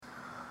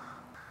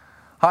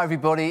Hi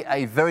everybody,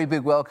 a very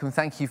big welcome.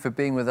 Thank you for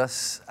being with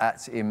us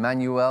at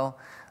Emmanuel.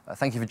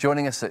 Thank you for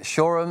joining us at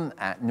Shoreham,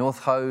 at North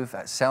Hove,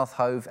 at South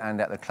Hove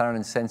and at the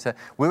Clarendon Centre.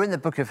 We're in the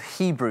book of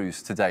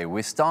Hebrews today.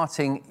 We're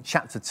starting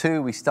chapter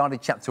 2. We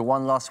started chapter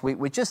 1 last week.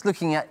 We're just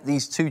looking at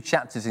these two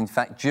chapters, in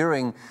fact,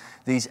 during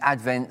these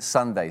Advent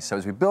Sundays. So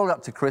as we build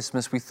up to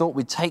Christmas, we thought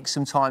we'd take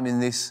some time in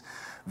this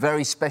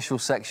very special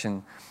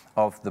section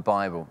of the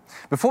Bible.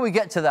 Before we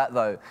get to that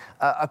though,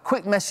 a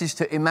quick message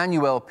to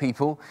Emmanuel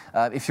people.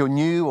 If you're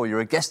new or you're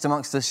a guest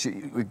amongst us,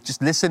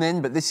 just listen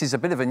in, but this is a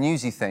bit of a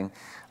newsy thing.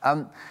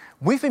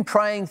 We've been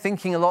praying,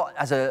 thinking a lot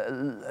as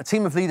a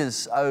team of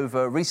leaders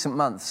over recent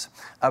months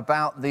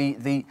about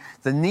the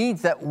need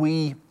that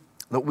we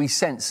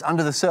sense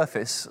under the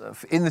surface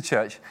in the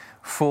church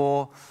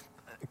for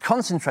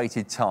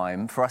concentrated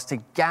time for us to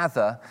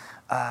gather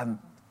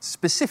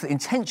specifically,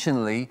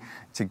 intentionally,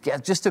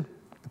 just to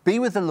be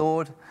with the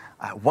Lord,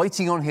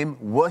 waiting on Him,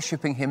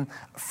 worshipping Him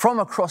from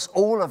across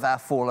all of our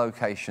 4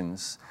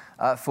 locations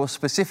for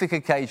specific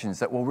occasions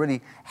that will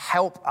really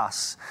help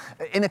us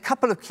in a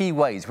couple of key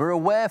ways. We're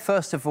aware,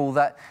 first of all,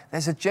 that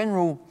there's a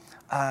general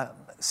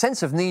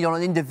sense of need on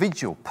an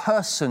individual,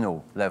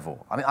 personal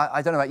level. I mean,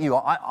 I don't know about you.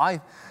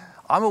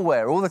 I'm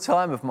aware all the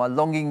time of my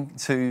longing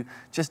to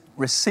just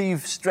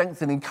receive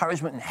strength and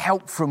encouragement and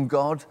help from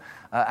God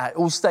at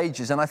all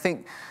stages. And I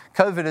think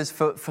COVID has,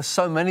 for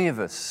so many of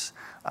us,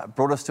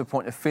 brought us to a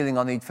point of feeling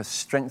our need for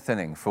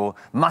strengthening, for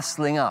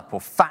muscling up or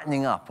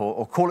fattening up,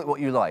 or call it what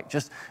you like,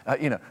 just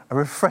a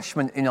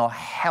refreshment in our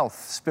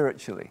health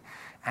spiritually.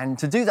 And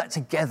to do that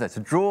together, to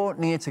draw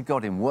near to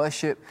God in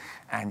worship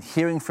and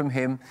hearing from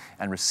Him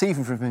and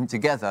receiving from Him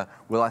together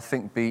will, I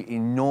think, be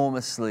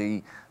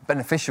enormously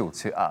beneficial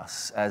to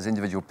us as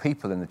individual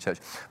people in the church.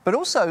 But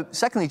also,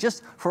 secondly,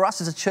 just for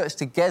us as a church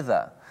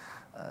together,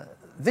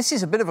 this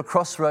is a bit of a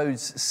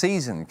crossroads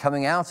season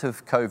coming out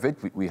of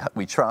COVID,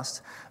 we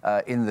trust,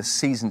 in the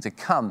season to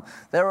come.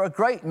 There are a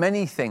great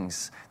many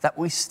things that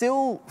we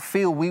still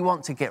feel we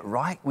want to get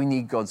right. We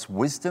need God's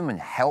wisdom and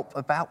help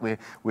about.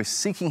 We're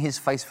seeking His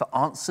face for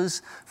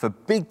answers, for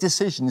big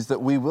decisions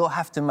that we will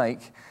have to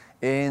make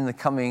in the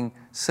coming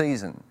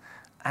season.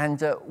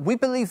 And we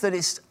believe that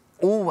it's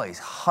always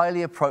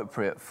highly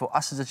appropriate for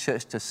us as a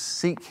church to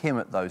seek Him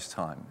at those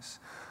times.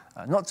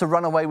 Not to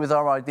run away with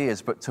our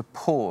ideas, but to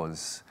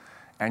pause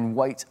and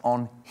wait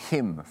on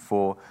Him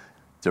for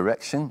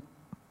direction,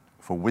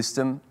 for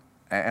wisdom,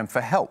 and for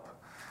help.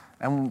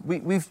 And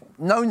we've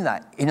known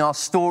that in our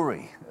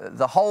story,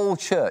 the whole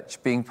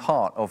church being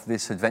part of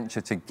this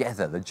adventure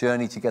together, the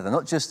journey together,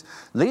 not just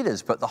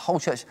leaders, but the whole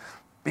church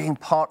being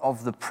part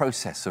of the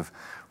process of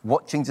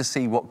watching to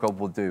see what God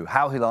will do,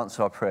 how He'll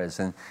answer our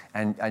prayers,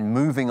 and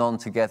moving on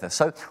together.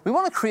 So we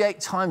want to create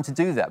time to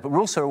do that, but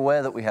we're also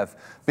aware that we have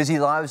busy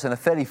lives and a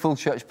fairly full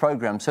church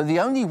program. So the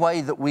only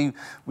way that we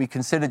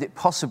considered it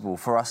possible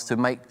for us to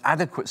make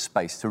adequate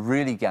space to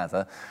really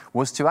gather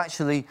was to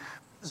actually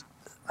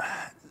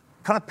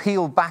kind of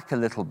peel back a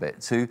little bit,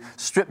 to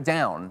strip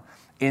down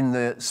in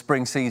the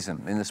spring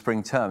season, in the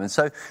spring term. And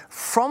so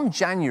from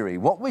January,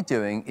 what we're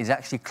doing is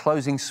actually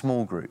closing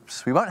small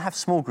groups. We won't have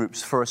small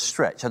groups for a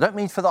stretch. I don't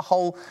mean for the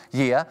whole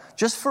year,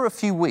 just for a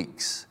few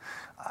weeks.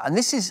 And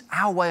this is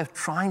our way of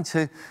trying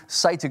to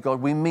say to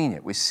God, we mean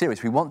it, we're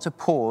serious. We want to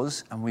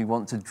pause and we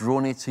want to draw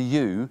near to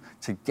you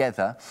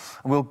together.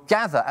 And we'll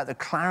gather at the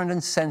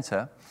Clarendon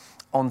Centre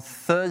on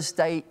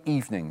Thursday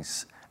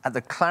evenings, at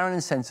the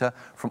Clarendon Centre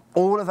from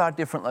all of our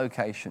different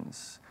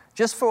locations,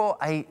 just for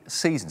a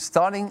season,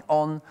 starting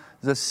on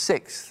the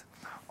 6th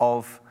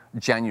of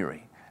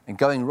January and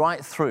going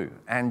right through.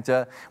 And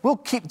we'll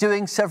keep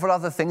doing several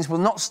other things. We'll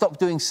not stop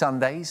doing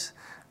Sundays.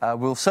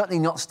 We'll certainly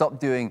not stop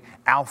doing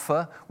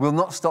Alpha. We'll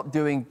not stop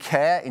doing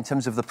Care in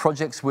terms of the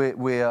projects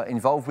we're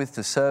involved with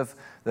to serve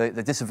the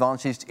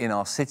disadvantaged in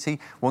our city.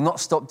 We'll not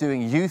stop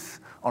doing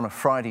Youth on a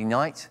Friday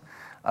night.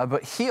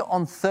 But here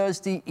on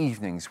Thursday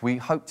evenings, we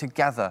hope to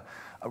gather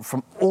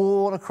from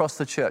all across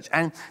the church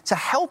and to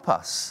help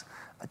us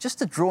just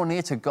to draw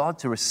near to God,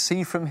 to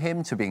receive from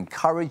Him, to be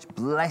encouraged,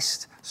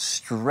 blessed,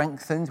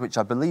 strengthened, which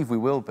I believe we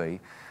will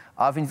be.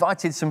 I've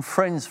invited some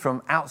friends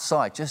from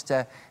outside just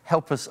to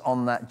help us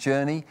on that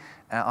journey.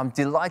 I'm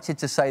delighted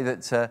to say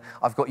that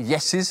I've got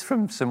yeses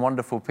from some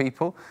wonderful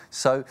people.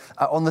 So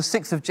on the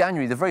 6th of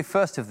January, the very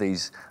first of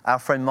these, our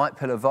friend Mike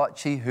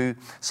Pilavachi, who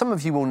some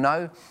of you will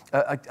know,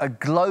 a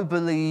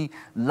globally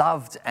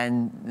loved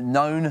and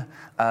known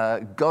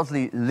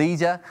godly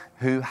leader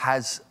who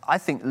has, I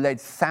think, led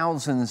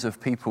thousands of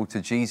people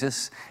to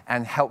Jesus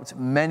and helped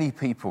many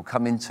people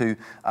come into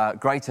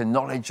greater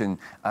knowledge and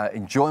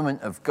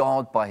enjoyment of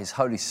God by His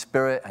Holy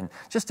Spirit, and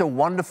just a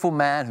wonderful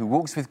man who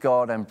walks with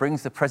God and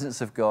brings the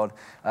presence of God.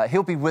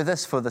 He'll be with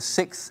us for the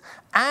 6th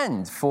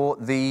and for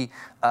the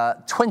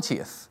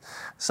 20th.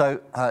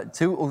 So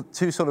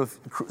two sort of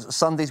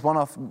Sundays,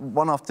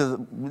 one after,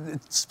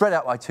 spread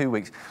out by 2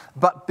 weeks.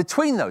 But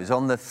between those,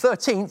 on the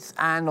 13th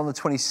and on the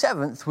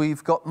 27th,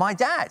 we've got my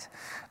dad.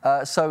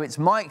 So it's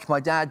Mike, my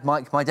dad,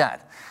 Mike, my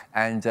dad.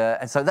 And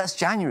so that's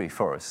January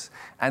for us.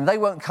 And they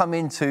won't come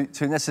in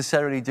to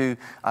necessarily do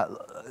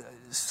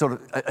sort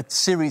of a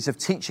series of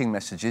teaching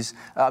messages.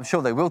 I'm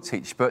sure they will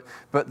teach, but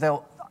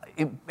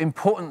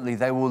importantly,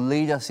 they will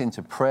lead us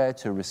into prayer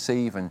to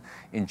receive and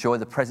enjoy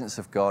the presence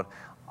of God.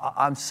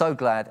 I'm so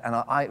glad, and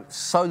I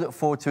so look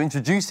forward to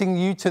introducing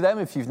you to them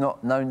if you've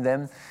not known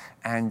them,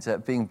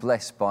 and being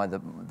blessed by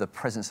the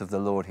presence of the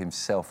Lord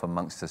himself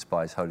amongst us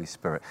by his Holy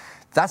Spirit.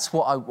 That's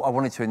what I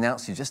wanted to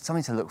announce to you, just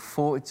something to look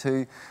forward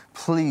to.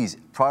 Please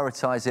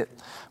prioritize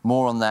it.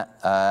 More on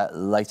that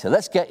later.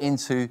 Let's get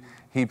into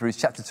Hebrews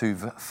chapter 2,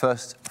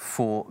 first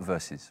 4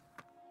 verses.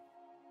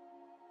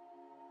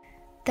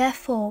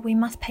 Therefore, we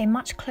must pay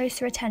much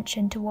closer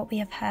attention to what we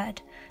have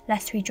heard,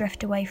 lest we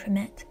drift away from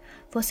it.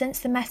 For since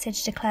the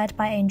message declared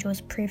by angels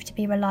proved to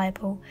be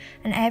reliable,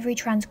 and every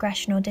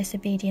transgression or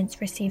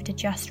disobedience received a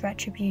just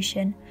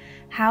retribution,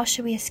 how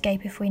shall we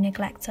escape if we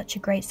neglect such a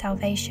great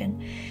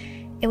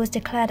salvation? It was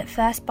declared at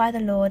first by the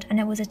Lord, and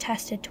it was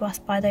attested to us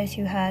by those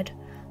who heard,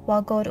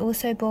 while God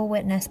also bore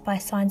witness by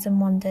signs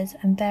and wonders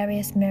and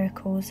various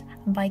miracles,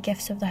 and by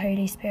gifts of the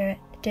Holy Spirit,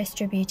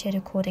 distributed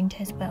according to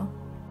his will.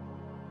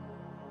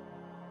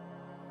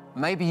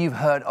 Maybe you've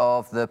heard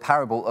of the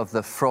parable of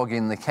the frog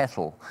in the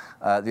kettle.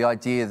 The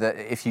idea that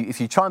if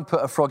you try and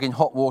put a frog in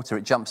hot water,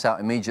 it jumps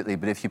out immediately.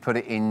 But if you put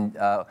it in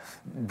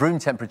room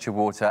temperature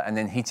water and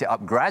then heat it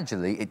up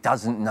gradually, it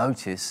doesn't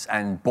notice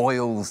and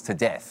boils to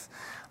death.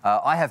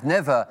 I have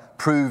never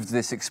proved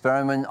this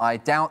experiment. I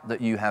doubt that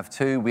you have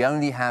too. We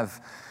only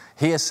have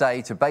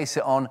hearsay to base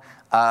it on.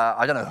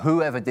 I don't know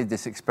whoever did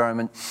this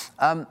experiment.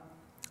 And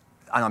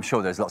I'm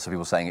sure there's lots of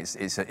people saying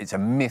it's a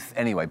myth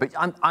anyway. But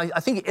I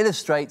think it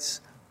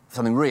illustrates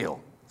something real,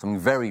 something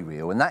very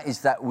real, and that is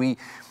that we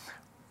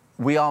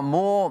are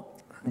more,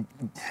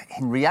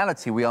 in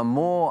reality, we are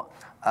more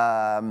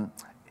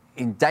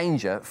in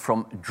danger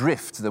from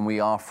drift than we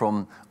are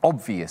from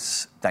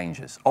obvious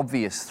dangers,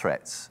 obvious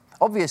threats.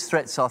 Obvious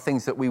threats are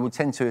things that we will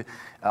tend to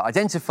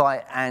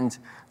identify and,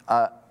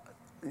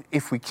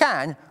 if we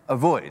can,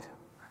 avoid.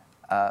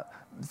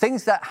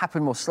 Things that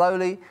happen more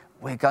slowly,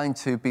 we're going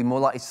to be more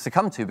likely to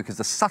succumb to because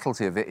the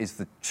subtlety of it is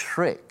the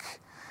trick.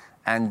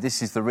 And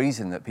this is the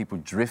reason that people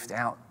drift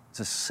out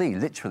to sea,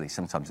 literally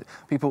sometimes.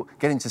 People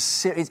get into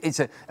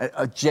it's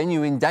a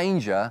genuine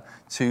danger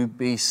to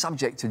be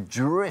subject to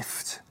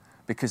drift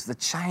because the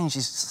change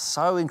is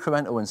so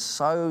incremental and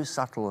so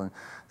subtle and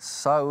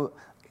so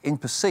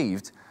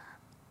imperceived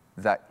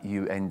that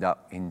you end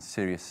up in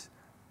serious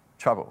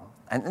trouble.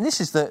 And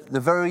this is the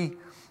very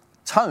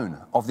tone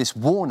of this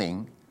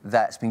warning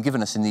that's been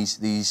given us in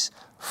these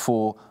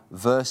 4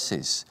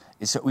 verses.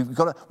 Is that we've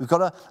got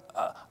to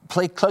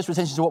pay closer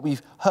attention to what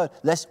we've heard,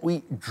 lest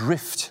we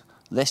drift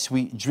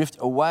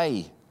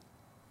away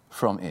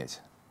from it.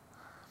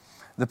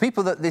 The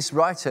people that this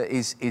writer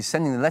is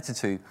sending the letter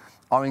to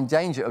are in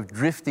danger of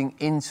drifting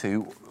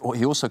into what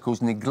he also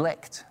calls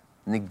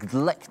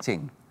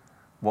neglecting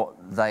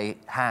what they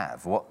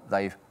have, what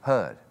they've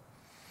heard.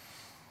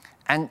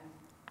 And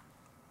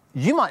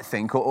you might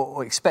think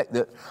or expect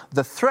that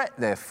the threat,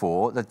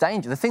 therefore, the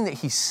danger, the thing that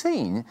he's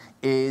seen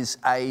is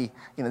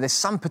there's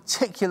some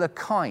particular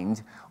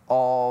kind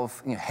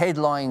of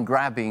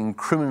headline-grabbing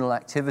criminal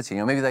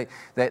activity. Maybe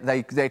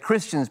they're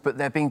Christians, but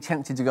they're being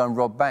tempted to go and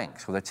rob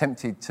banks, or they're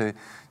tempted to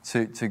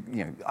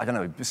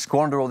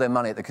squander all their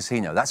money at the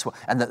casino. That's what,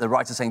 and that the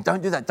writer's saying,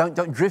 don't do that.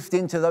 Don't drift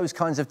into those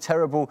kinds of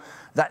terrible,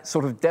 that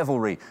sort of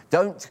devilry.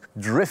 Don't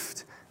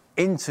drift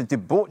into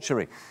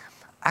debauchery.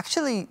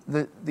 Actually,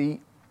 the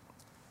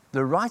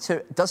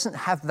writer doesn't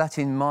have that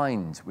in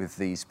mind with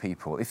these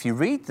people. If you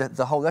read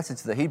the whole letter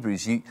to the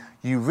Hebrews,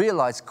 you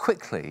realize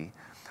quickly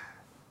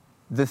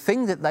the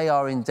thing that they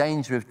are in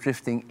danger of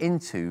drifting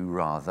into,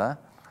 rather,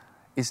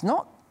 is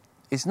not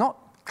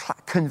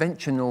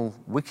conventional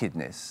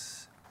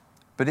wickedness,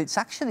 but it's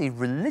actually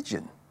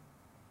religion.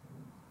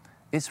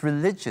 It's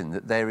religion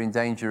that they're in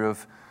danger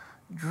of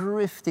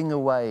drifting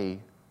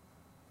away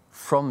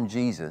from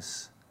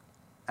Jesus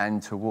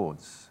and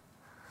towards.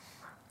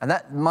 And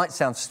that might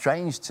sound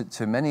strange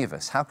to many of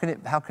us. How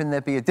can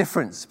there be a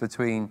difference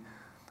between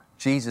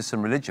Jesus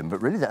and religion?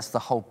 But really, that's the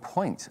whole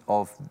point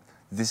of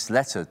this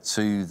letter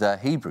to the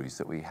Hebrews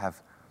that we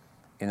have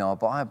in our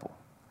Bible.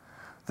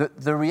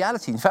 The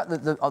reality, in fact,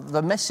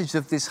 the message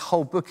of this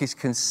whole book is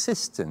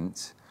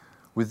consistent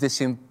with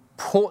this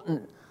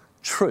important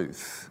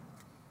truth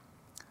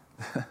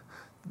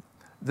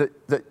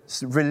that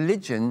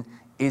religion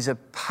is a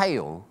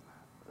pale,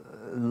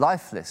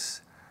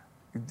 lifeless,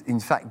 in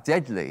fact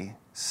deadly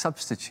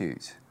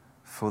substitute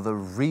for the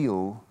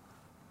real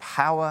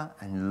power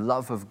and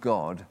love of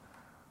God,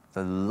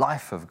 the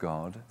life of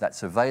God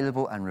that's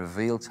available and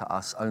revealed to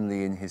us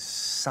only in his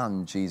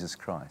Son, Jesus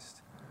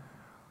Christ.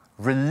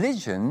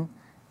 Religion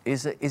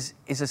is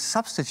a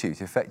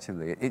substitute,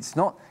 effectively. It's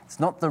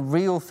not the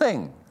real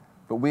thing,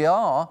 but we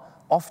are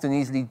often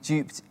easily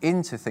duped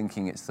into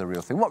thinking it's the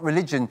real thing. What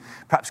religion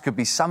perhaps could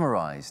be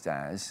summarized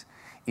as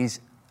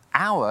is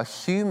our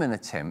human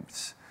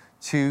attempts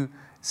to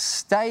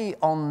stay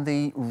on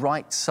the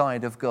right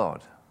side of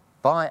God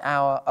by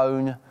our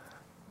own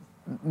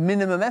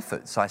minimum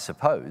efforts, I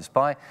suppose,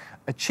 by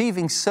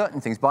achieving certain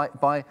things,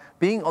 by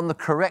being on the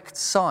correct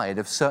side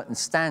of certain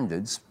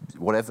standards,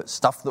 whatever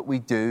stuff that we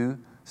do,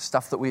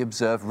 stuff that we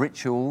observe,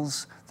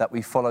 rituals that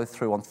we follow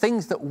through on,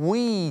 things that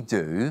we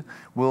do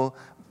will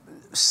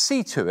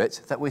see to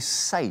it that we're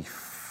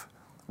safe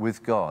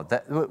with God,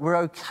 that we're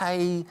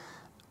okay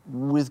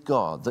with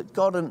God, that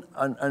God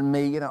and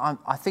me,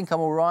 I think I'm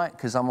all right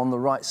because I'm on the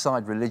right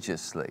side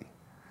religiously.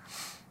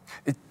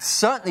 It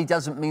certainly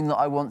doesn't mean that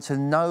I want to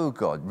know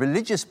God.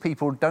 Religious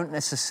people don't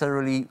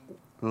necessarily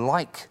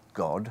like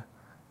God.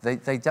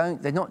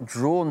 They're not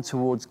drawn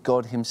towards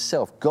God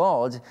himself.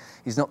 God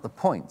is not the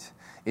point.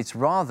 It's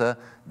rather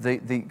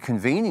the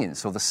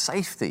convenience or the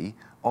safety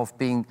of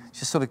being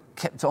just sort of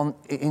kept on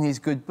in his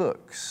good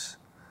books.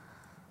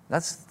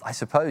 That's, I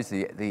suppose,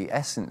 the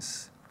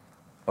essence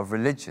of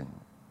religion.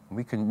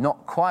 We can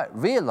not quite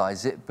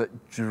realize it,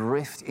 but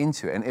drift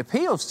into it. And it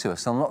appeals to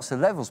us on lots of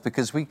levels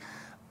because we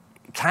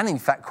can, in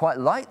fact, quite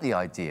like the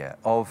idea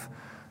of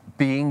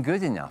being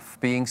good enough,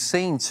 being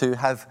seen to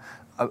have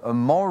a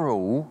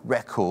moral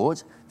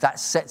record that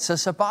sets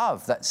us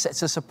above, that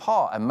sets us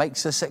apart and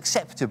makes us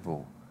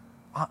acceptable.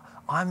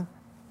 I'm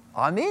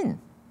in,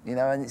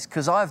 and it's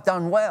because I've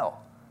done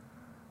well.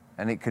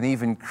 And it can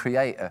even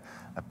create a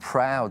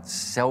proud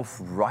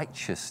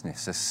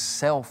self-righteousness, a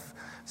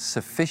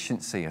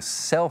self-sufficiency, a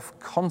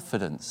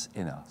self-confidence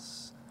in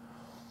us,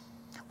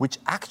 which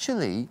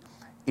actually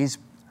is,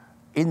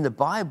 in the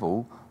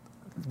Bible,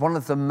 one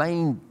of the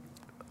main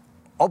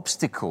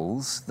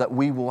obstacles that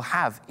we will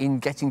have in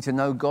getting to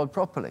know God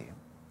properly.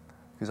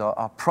 Because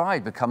our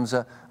pride becomes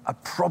a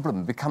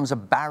problem, becomes a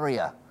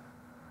barrier.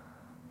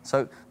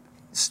 So,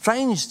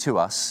 strange to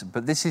us,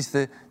 but this is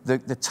the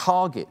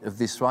target of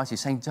this writer.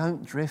 He's saying,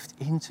 don't drift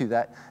into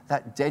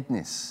that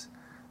deadness,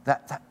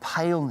 that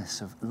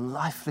paleness of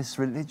lifeless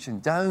religion.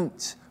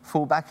 Don't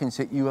fall back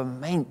into it. You are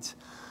meant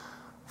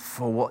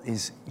for what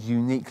is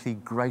uniquely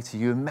greater.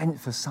 You are meant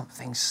for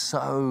something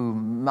so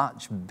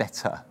much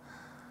better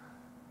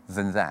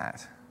than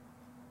that.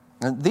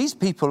 And these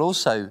people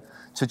also,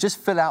 to just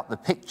fill out the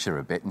picture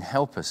a bit and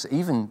help us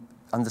even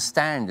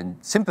understand and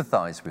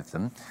sympathize with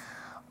them,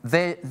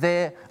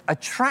 their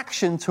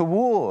attraction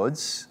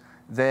towards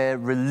their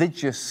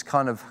religious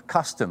kind of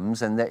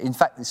customs and in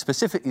fact,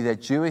 specifically their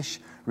Jewish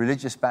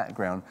religious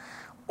background,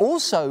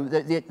 also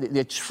the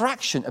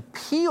attraction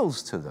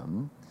appeals to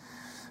them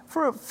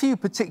for a few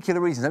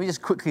particular reasons. Let me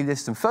just quickly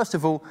list them. First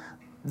of all,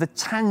 the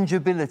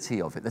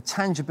tangibility of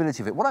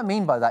it. What I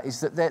mean by that is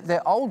that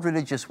their old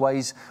religious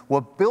ways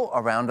were built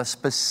around a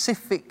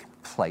specific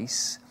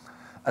place,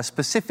 a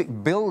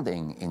specific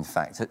building, in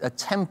fact, a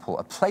temple,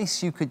 a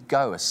place you could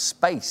go, a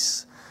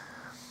space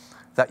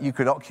that you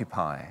could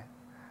occupy,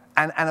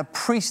 and a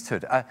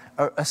priesthood,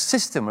 a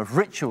system of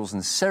rituals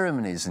and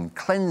ceremonies and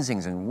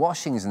cleansings and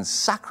washings and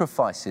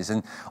sacrifices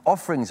and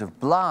offerings of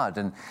blood.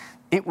 And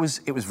it was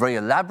very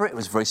elaborate, it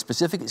was very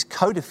specific, it's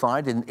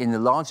codified in a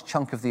large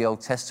chunk of the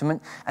Old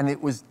Testament, and it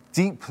was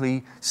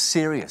deeply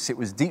serious, it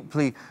was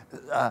deeply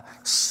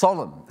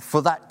solemn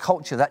for that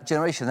culture, that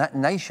generation, that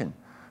nation.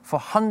 For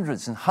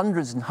hundreds and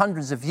hundreds and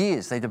hundreds of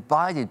years, they'd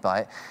abided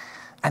by it.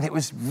 And it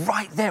was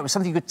right there. It was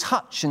something you could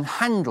touch and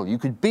handle. You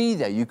could be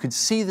there. You could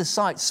see the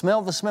sights,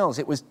 smell the smells.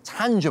 It was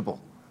tangible.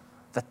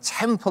 The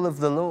temple of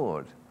the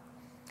Lord.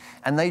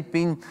 And they'd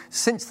been,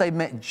 since they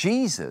met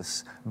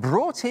Jesus,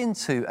 brought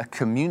into a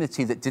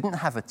community that didn't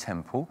have a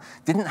temple,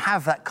 didn't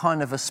have that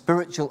kind of a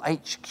spiritual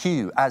HQ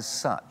as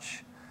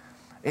such.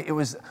 It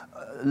was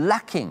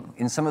lacking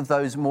in some of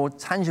those more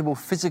tangible,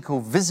 physical,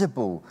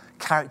 visible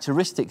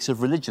characteristics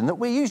of religion that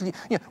we usually,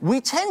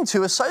 we tend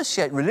to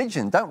associate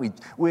religion, don't we,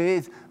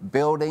 with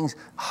buildings,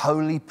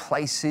 holy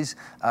places,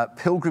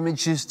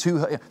 pilgrimages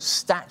to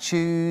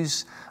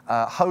statues,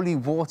 holy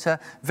water,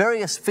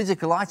 various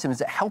physical items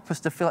that help us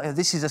to feel like,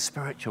 this is a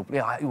spiritual,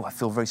 I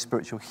feel very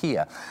spiritual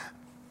here.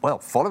 Well,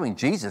 following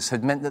Jesus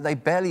had meant that they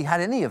barely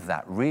had any of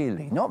that,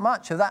 really. Not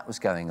much of that was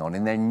going on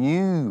in their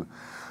new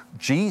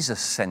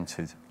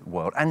Jesus-centered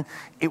world. And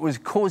it was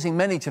causing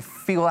many to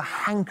feel a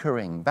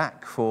hankering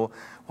back for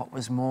what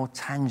was more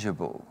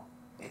tangible.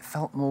 It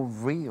felt more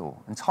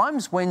real. And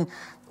times when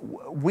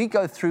we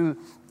go through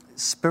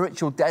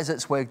spiritual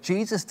deserts where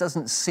Jesus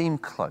doesn't seem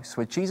close,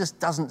 where Jesus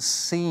doesn't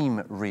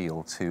seem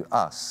real to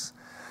us,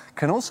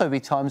 can also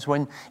be times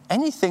when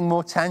anything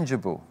more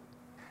tangible,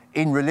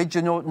 in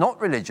religion or not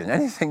religion,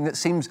 anything that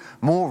seems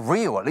more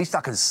real, at least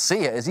I can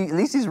see it, at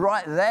least he's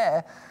right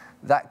there,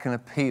 that can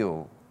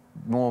appeal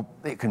more.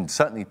 It can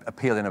certainly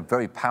appeal in a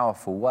very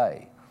powerful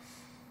way.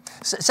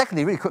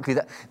 Secondly, really quickly,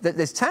 that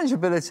there's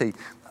tangibility.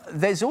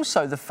 There's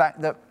also the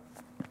fact that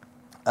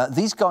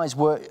these guys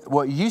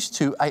were used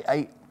to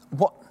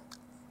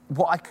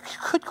what I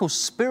could call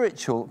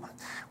spiritual.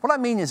 What I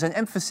mean is an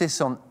emphasis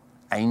on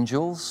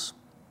angels,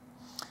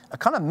 a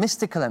kind of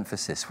mystical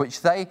emphasis,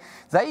 which they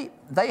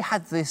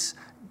had this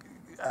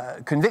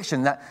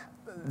conviction that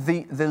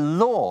the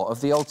law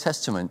of the Old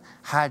Testament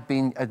had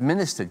been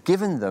administered,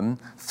 given them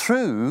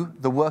through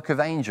the work of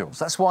angels.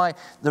 That's why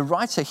the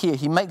writer here,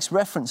 he makes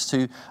reference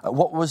to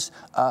what was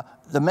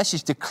the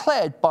message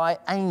declared by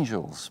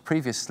angels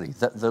previously,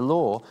 that the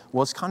law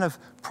was kind of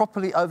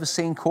properly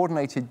overseen,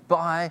 coordinated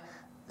by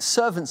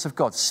servants of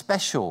God,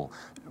 special,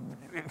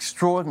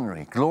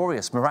 extraordinary,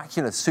 glorious,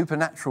 miraculous,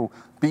 supernatural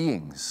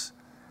beings.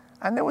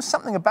 And there was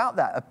something about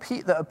that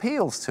that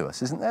appeals to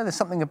us, isn't there? There's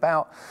something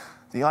about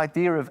the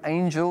idea of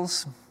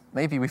angels.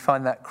 Maybe we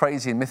find that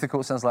crazy and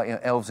mythical. It sounds like,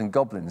 elves and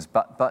goblins.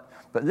 But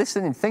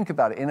listen and think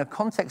about it. In a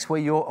context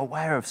where you're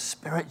aware of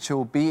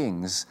spiritual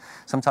beings,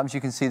 sometimes you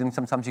can see them,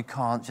 sometimes you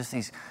can't. Just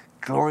these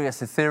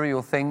glorious,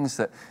 ethereal things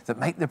that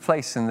make the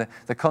place and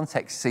the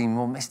context seem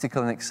more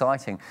mystical and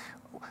exciting.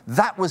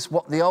 That was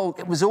what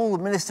it was all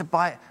administered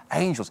by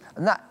angels.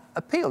 And that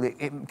appeal,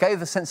 it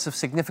gave a sense of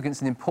significance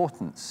and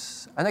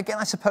importance. And again,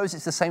 I suppose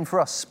it's the same for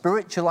us.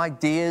 Spiritual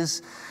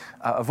ideas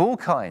of all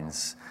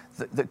kinds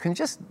that can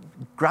just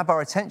grab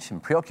our attention,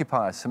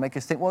 preoccupy us, and make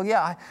us think, well,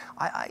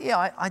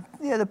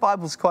 the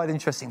Bible's quite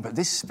interesting, but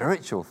this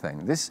spiritual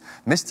thing, this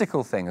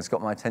mystical thing has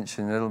got my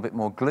attention a little bit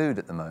more glued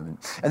at the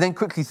moment. And then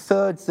quickly,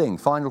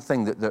 final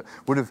thing that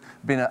would have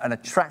been an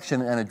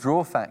attraction and a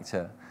draw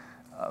factor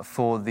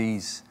for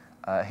these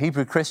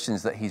Hebrew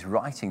Christians that he's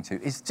writing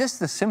to is just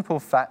the simple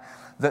fact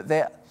that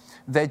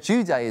their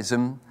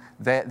Judaism,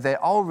 their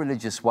old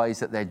religious ways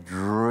that they're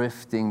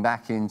drifting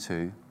back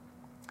into,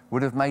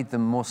 would have made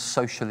them more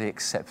socially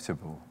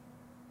acceptable.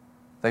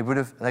 They would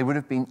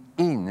have been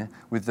in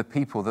with the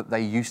people that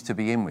they used to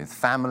be in with,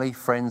 family,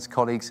 friends,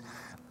 colleagues.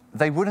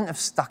 They wouldn't have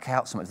stuck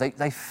out so much.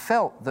 They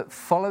felt that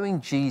following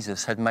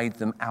Jesus had made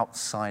them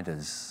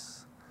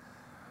outsiders.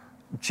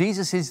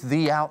 Jesus is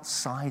the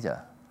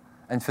outsider.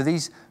 And for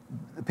these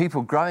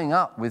people growing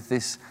up with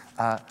this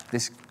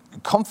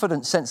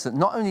confident sense that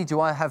not only do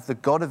I have the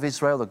God of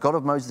Israel, the God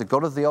of Moses, the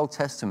God of the Old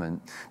Testament,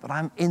 but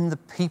I'm in the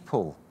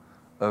people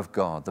of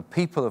God, the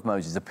people of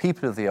Moses, the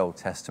people of the Old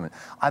Testament.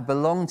 I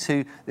belong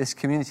to this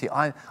community.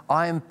 I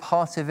am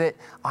part of it.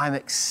 I'm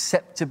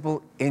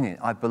acceptable in it.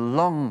 I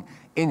belong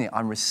in it.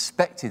 I'm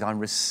respected. I'm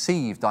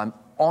received. I'm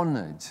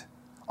honored.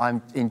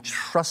 I'm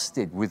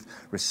entrusted with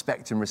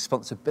respect and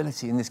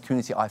responsibility in this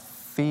community. I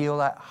feel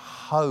at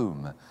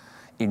home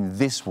in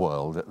this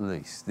world, at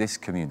least, this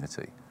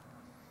community.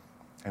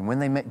 And when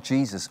they met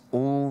Jesus,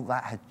 all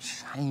that had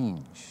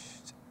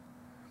changed.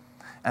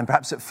 And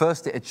perhaps at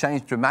first it had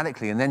changed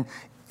dramatically, and then,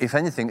 if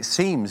anything, it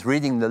seems,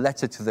 reading the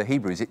letter to the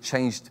Hebrews, it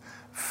changed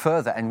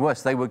further and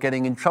worse. They were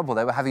getting in trouble.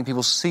 They were having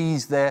people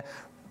seize their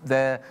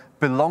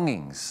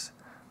belongings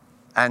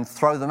and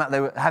throw them out.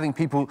 They were having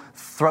people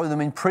throw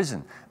them in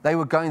prison. They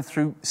were going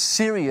through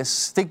serious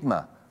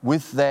stigma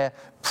with their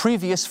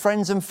previous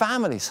friends and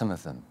family, some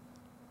of them.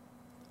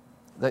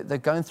 They're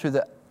going through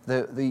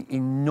the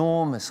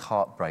enormous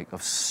heartbreak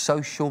of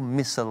social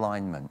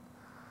misalignment,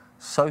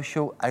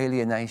 social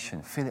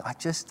alienation, feeling I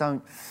just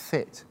don't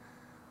fit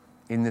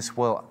in this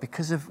world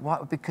because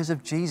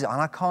of Jesus,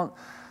 and I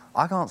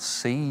can't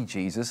see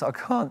Jesus. I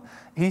can't.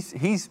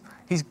 He's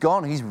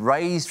gone. He's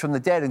raised from the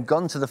dead and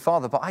gone to the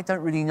Father. But I don't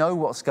really know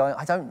what's going.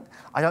 I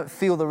don't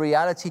feel the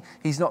reality.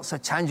 He's not so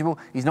tangible.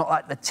 He's not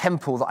like the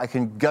temple that I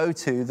can go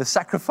to. The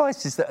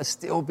sacrifices that are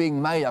still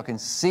being made, I can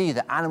see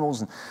the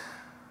animals,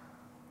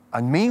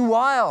 and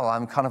meanwhile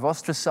I'm kind of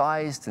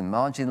ostracized and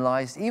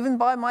marginalized, even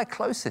by my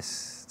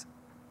closest.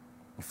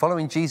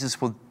 Following Jesus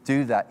will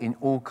do that in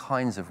all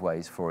kinds of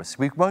ways for us.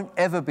 We won't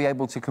ever be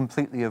able to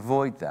completely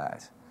avoid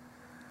that.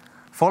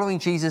 Following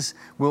Jesus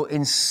will,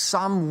 in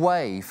some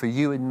way, for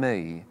you and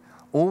me,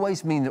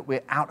 always mean that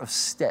we're out of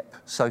step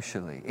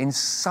socially, in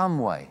some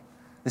way.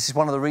 This is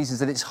one of the reasons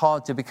that it's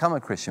hard to become a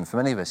Christian for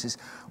many of us. It's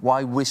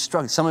why we're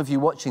struggling. Some of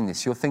you watching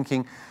this, you're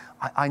thinking,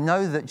 I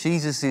know that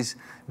Jesus is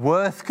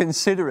worth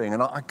considering,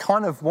 and I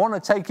kind of want to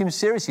take him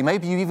seriously.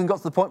 Maybe you've even got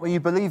to the point where you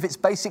believe it's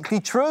basically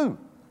true.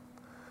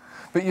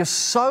 But you're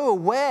so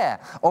aware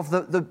of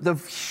the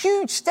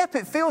huge step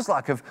it feels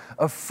like of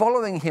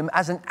following him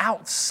as an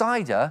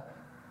outsider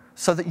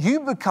so that you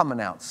become an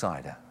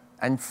outsider.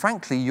 And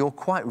frankly, you're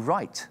quite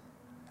right.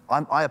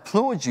 I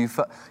applaud you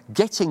for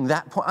getting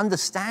that point,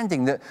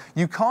 understanding that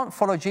you can't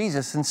follow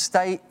Jesus and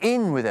stay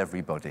in with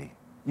everybody.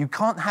 You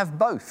can't have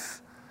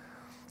both.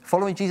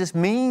 Following Jesus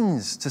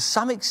means, to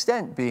some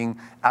extent, being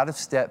out of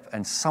step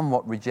and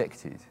somewhat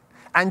rejected.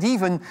 And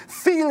even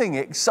feeling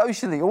it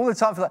socially all the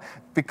time.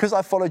 Because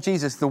I follow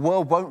Jesus, the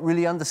world won't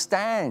really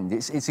understand.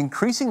 It's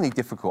increasingly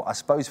difficult, I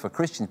suppose, for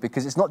Christians,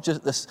 because it's not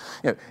just this,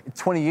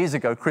 20 years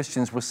ago,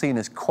 Christians were seen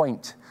as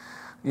quaint,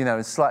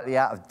 and slightly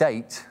out of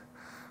date.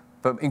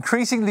 But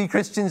increasingly,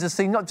 Christians are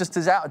seen not just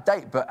as out of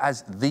date, but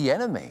as the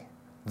enemy,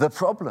 the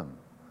problem,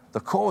 the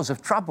cause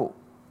of trouble.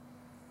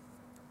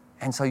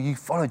 And so you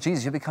follow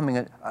Jesus, you're becoming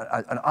an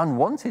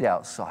unwanted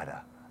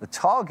outsider, the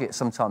target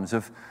sometimes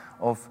of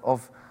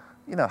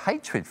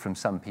hatred from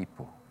some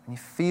people. And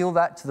you feel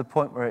that to the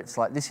point where it's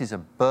like, this is a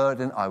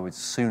burden I would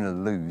sooner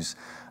lose.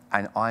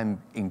 And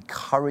I'm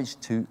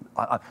encouraged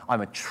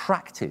I'm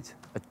attracted,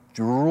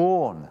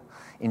 drawn,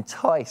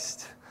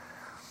 enticed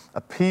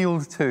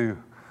appealed to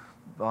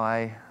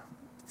by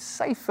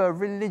safer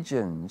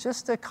religion,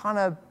 just a kind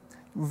of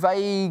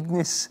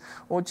vagueness,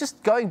 or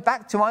just going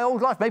back to my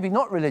old life. Maybe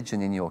not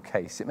religion in your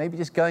case. It may be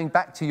just going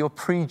back to your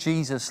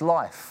pre-Jesus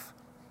life.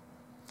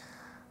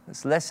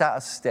 It's less out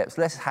of steps,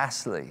 less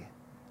hassly.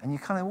 And you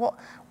kind of,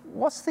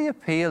 what's the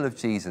appeal of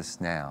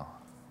Jesus now?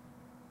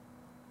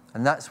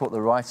 And that's what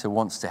the writer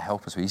wants to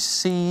help us with. He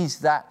sees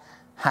that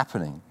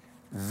happening,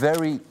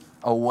 very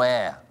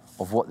aware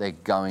of what they're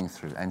going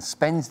through, and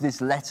spends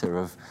this letter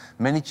of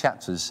many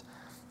chapters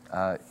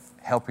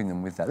helping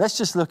them with that. Let's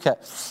just look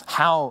at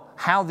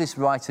how this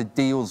writer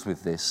deals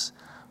with this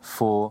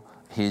for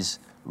his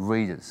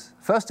readers.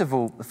 First of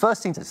all, the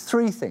first thing, there's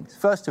three things.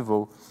 First of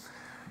all,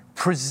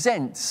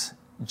 presents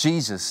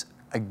Jesus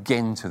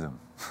again to them.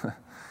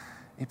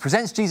 He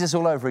presents Jesus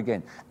all over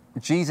again.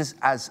 Jesus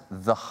as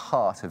the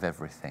heart of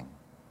everything.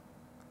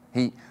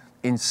 He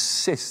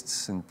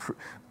insists and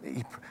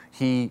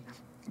he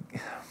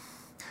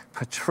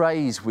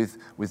portrays with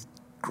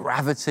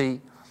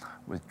gravity,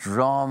 with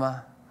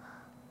drama,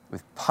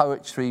 with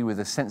poetry, with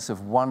a sense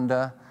of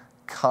wonder,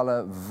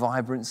 colour,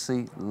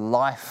 vibrancy,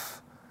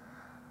 life,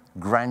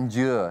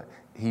 grandeur.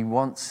 He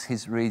wants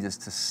his readers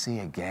to see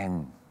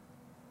again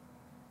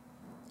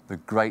the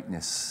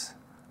greatness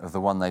of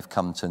the one they've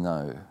come to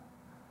know.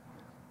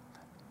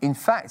 In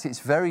fact,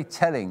 it's very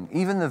telling,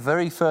 even the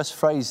very first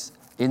phrase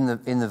in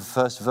the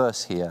first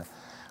verse here,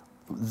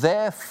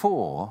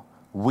 therefore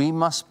we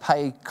must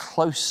pay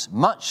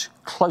much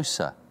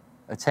closer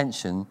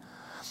attention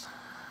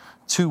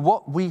to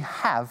what we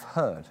have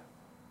heard.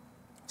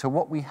 To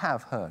what we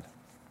have heard.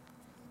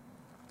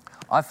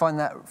 I find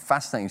that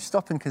fascinating.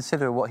 Stop and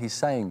consider what he's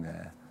saying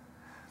there.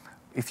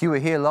 If you were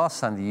here last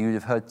Sunday, you'd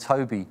have heard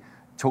Toby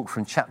talk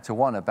from chapter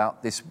 1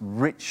 about this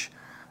rich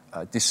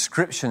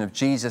description of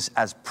Jesus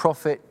as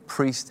prophet,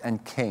 priest,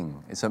 and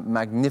king. It's a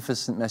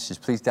magnificent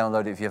message. Please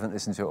download it if you haven't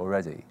listened to it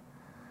already.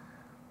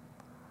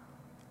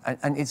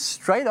 And it's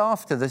straight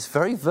after this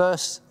very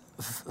first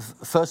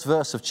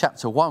verse of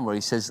chapter 1 where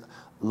he says,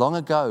 long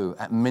ago,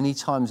 at many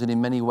times and in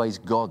many ways,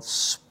 God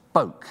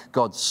spoke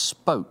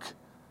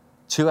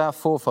to our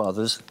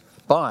forefathers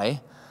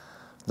by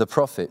the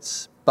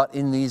prophets. But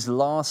in these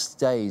last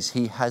days,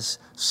 he has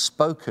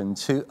spoken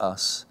to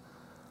us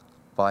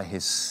by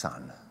his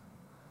Son,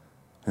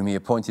 whom he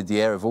appointed the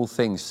heir of all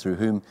things, through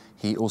whom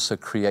he also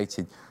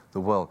created the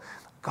world.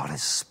 God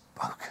has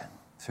spoken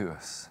to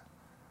us.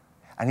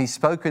 And he's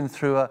spoken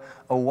through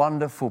a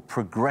wonderful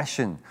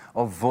progression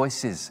of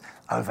voices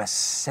over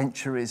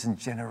centuries and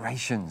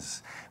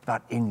generations.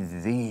 But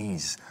in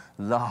these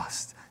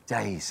last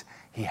days,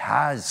 he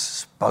has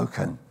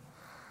spoken.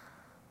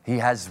 He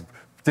has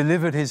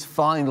delivered his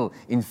final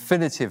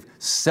infinitive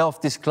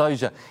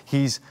self-disclosure.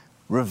 He's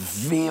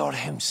revealed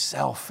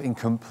himself in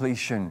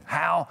completion.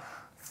 How?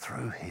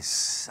 Through his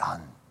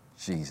Son,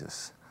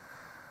 Jesus.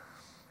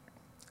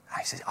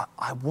 He says,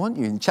 I want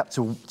you, in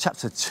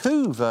chapter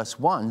 2, verse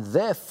 1,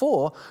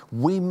 therefore,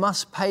 we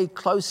must pay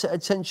closer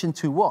attention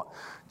to what?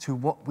 To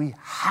what we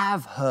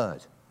have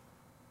heard.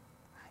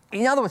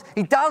 In other words,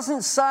 he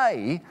doesn't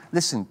say,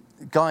 listen,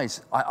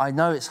 guys, I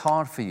know it's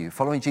hard for you.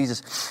 Following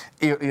Jesus,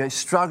 you're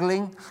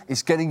struggling.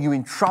 It's getting you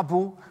in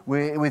trouble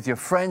with your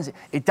friends.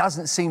 It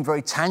doesn't seem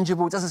very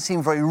tangible. It doesn't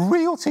seem very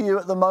real to you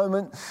at the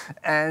moment.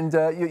 And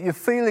you're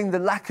feeling the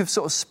lack of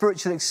sort of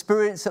spiritual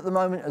experience at the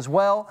moment as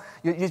well.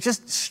 You're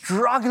just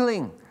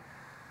struggling.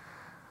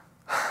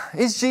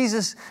 Is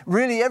Jesus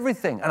really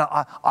everything? And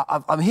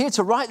I'm here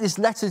to write this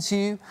letter to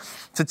you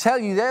to tell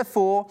you,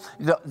 therefore,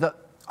 that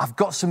I've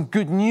got some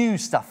good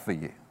news stuff for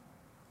you.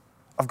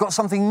 I've got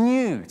something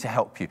new to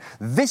help you.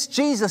 This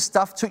Jesus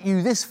stuff took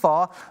you this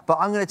far, but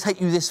I'm going to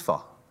take you this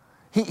far.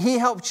 He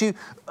helped you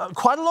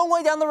quite a long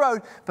way down the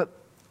road, but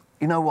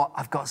you know what?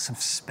 I've got some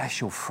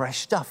special,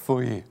 fresh stuff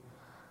for you.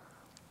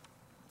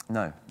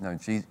 No,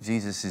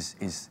 Jesus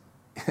is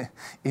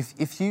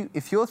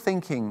if you're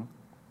thinking,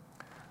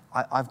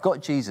 I've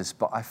got Jesus,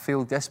 but I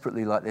feel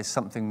desperately like there's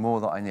something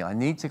more that I need. I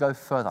need to go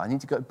further. I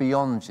need to go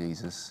beyond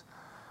Jesus.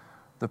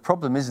 The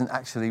problem isn't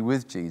actually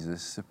with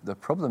Jesus. The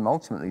problem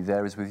ultimately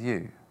there is with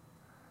you.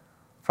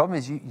 The problem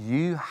is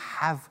you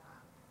have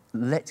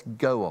let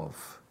go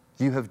of,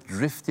 you have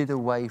drifted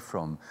away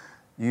from,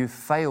 you've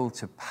failed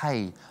to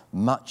pay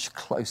much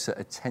closer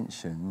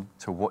attention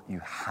to what you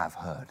have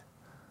heard,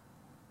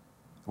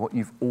 what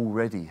you've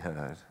already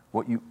heard,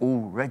 what you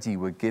already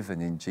were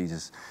given in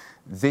Jesus.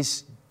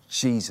 This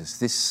Jesus,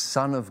 this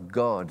Son of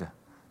God,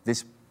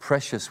 this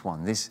precious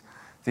one, this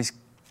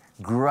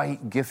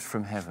great gift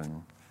from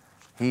heaven,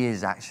 he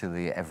is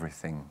actually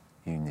everything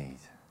you need.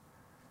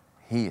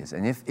 He is.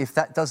 And if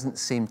that doesn't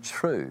seem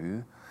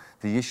true,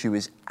 the issue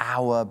is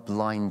our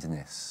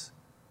blindness.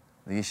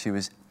 The issue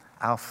is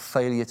our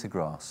failure to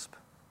grasp.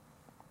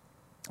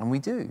 And we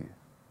do.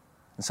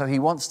 And so he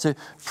wants to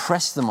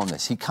press them on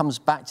this. He comes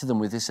back to them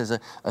with this as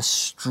a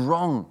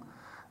strong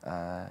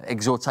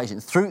exhortation.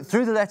 Through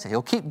the letter,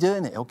 he'll keep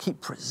doing it. He'll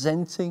keep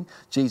presenting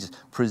Jesus.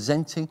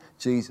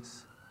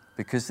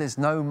 because there's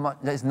no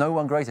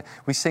one greater.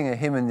 We sing a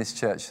hymn in this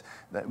church,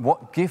 that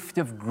what gift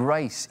of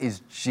grace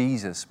is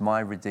Jesus, my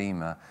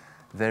Redeemer?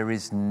 There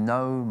is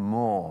no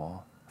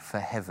more for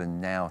heaven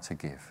now to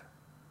give.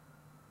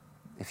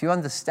 If you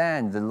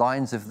understand the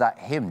lines of that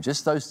hymn,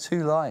 just those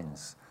 2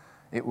 lines,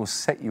 it will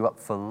set you up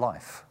for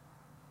life.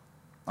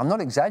 I'm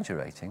not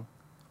exaggerating.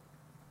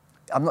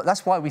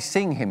 That's why we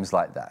sing hymns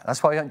like that.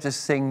 That's why we don't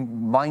just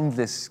sing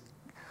mindless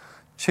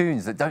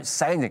tunes that don't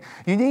say anything.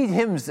 You need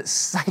hymns that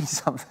say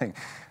something.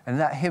 And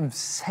that hymn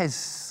says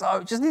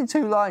so, just in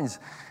 2 lines.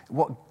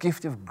 What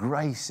gift of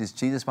grace is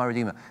Jesus, my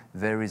Redeemer?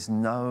 There is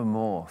no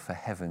more for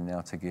heaven now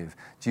to give.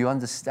 Do you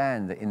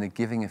understand that in the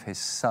giving of his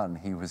Son,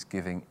 he was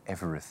giving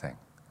everything?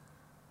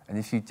 And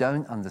if you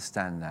don't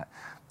understand that,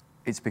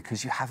 it's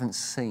because you haven't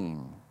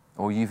seen,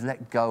 or you've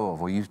let go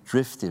of, or you've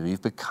drifted, or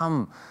you've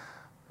become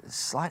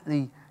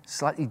slightly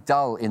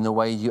dull in the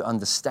way you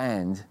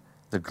understand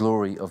the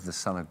glory of the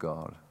Son of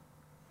God.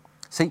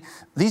 See,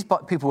 these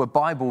people were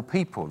Bible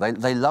people.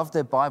 They loved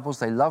their Bibles,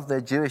 they loved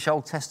their Jewish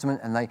Old Testament,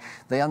 and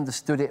they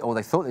understood it, or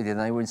they thought they did, and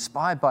they were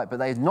inspired by it, but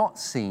they had not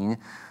seen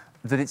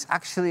that it's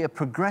actually a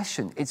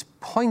progression. It's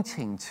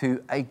pointing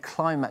to a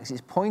climax.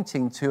 It's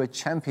pointing to a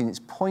champion. It's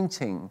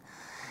pointing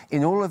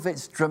in all of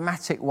its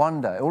dramatic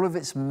wonder, all of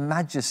its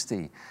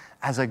majesty,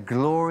 as a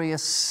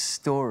glorious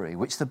story,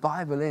 which the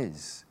Bible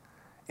is.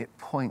 It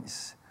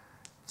points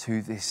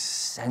to this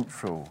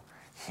central,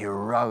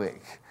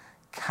 heroic,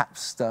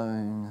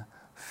 capstone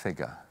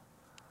figure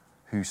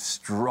who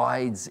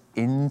strides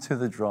into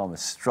the drama,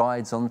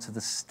 strides onto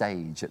the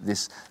stage at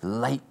this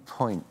late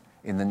point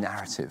in the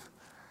narrative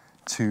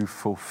to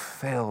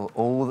fulfill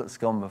all that's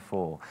gone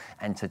before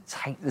and to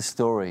take the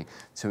story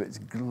to its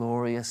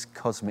glorious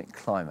cosmic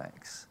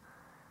climax,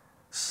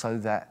 so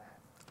that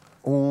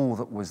all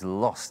that was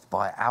lost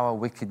by our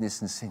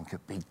wickedness and sin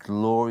could be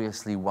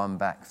gloriously won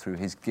back through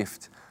his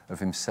gift of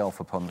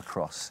himself upon the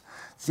cross.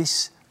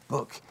 This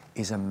book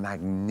is a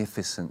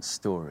magnificent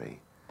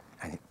story,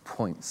 and it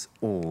points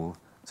all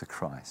to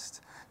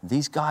Christ.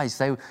 These guys,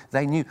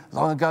 they knew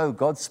long ago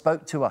God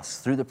spoke to us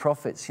through the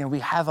prophets. You know, we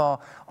have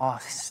our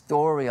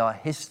story, our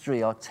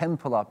history, our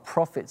temple, our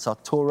prophets, our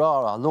Torah,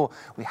 our law.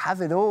 We have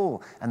it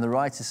all. And the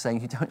writer's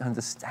saying, you don't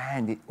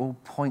understand. It all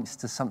points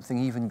to something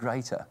even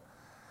greater.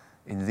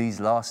 In these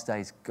last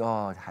days,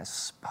 God has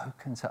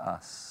spoken to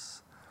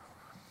us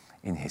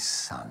in his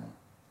Son.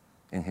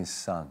 In his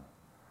Son.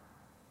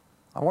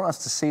 I want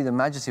us to see the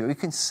majesty, but we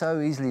can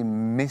so easily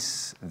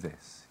miss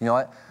this. You know,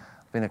 I've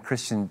been a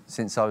Christian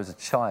since I was a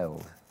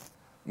child.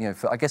 You know,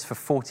 I guess for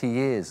 40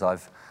 years,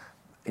 I've,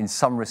 in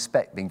some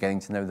respect, been getting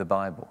to know the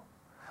Bible.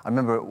 I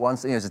remember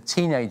once, as a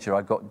teenager,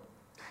 I got,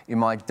 in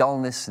my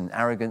dullness and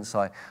arrogance,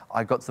 I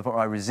got to the point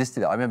where I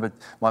resisted it. I remember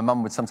my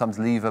mum would sometimes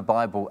leave a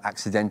Bible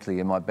accidentally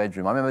in my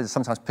bedroom. I remember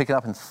sometimes picking it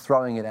up and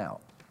throwing it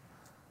out.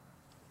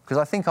 Because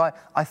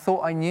I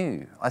thought I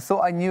knew. I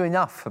thought I knew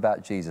enough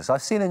about Jesus.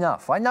 I've seen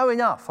enough. I know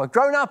enough. I've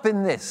grown up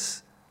in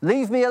this.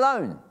 Leave me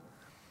alone.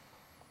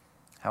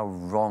 How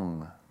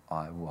wrong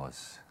I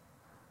was.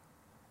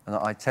 And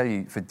I tell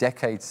you, for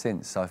decades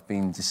since, I've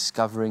been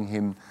discovering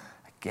him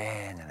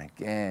again and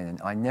again.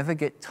 And I never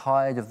get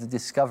tired of the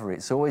discovery.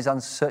 It's always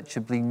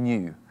unsearchably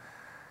new.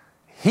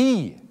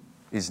 He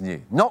is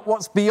new. Not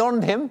what's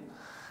beyond him.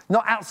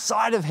 Not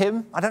outside of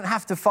him. I don't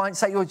have to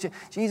say, oh,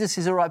 Jesus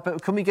is all right,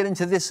 but can we get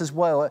into this as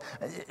well?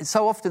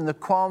 So often the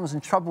qualms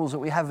and troubles that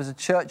we have as a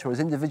church or as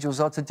individuals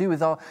are to do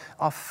with our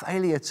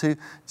failure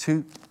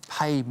to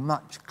pay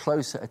much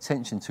closer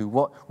attention to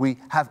what we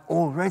have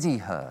already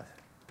heard.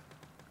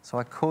 So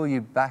I call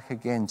you back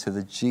again to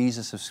the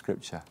Jesus of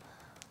Scripture.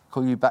 I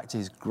call you back to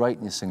his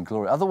greatness and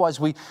glory. Otherwise,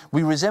 we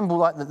resemble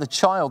like the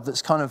child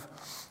that's kind of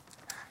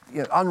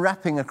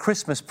unwrapping a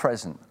Christmas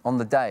present on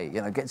the day,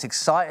 gets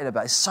excited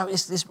about it. So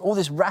all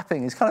this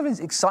wrapping is kind of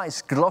exciting,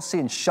 it's glossy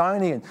and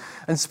shiny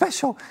and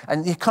special,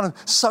 and you're kind of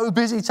so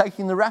busy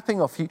taking the wrapping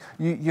off,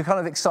 you're kind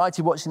of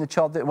excited watching the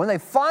child do it. When they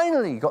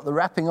finally got the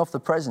wrapping off the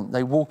present,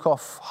 they walk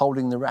off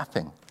holding the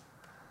wrapping,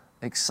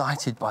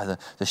 excited by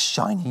the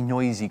shiny,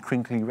 noisy,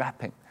 crinkly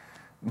wrapping,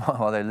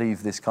 while they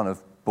leave this kind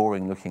of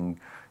boring-looking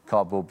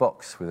cardboard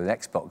box with an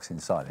Xbox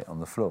inside it on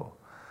the floor,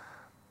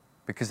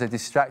 because they're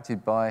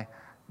distracted by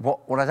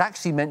what is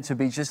actually meant to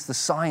be just the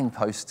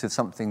signpost to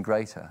something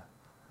greater.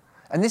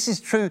 And this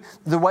is true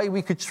the way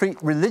we could treat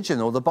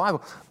religion or the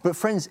Bible. But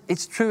friends,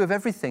 it's true of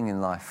everything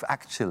in life,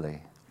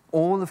 actually.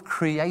 All of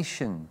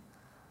creation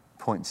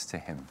points to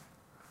him.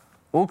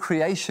 All of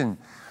creation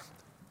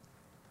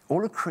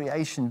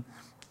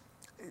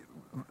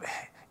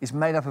is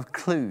made up of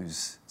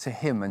clues to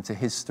him and to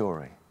his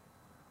story.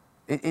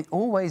 It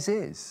always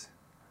is.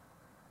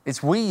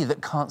 It's we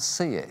that can't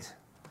see it.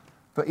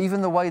 But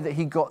even the way that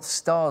he got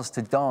stars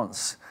to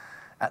dance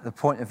at the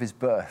point of his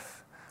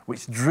birth,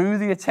 which drew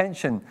the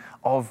attention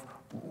of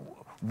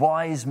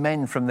wise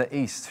men from the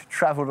east who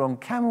traveled on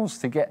camels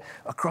to get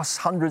across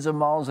hundreds of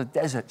miles of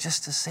desert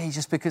just to see,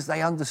 just because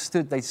they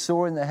understood, they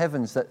saw in the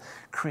heavens that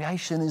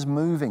creation is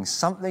moving.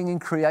 Something in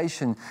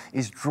creation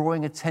is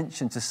drawing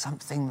attention to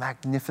something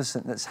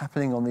magnificent that's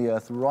happening on the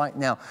earth right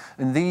now.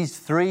 And these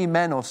 3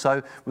 men or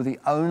so were the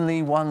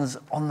only ones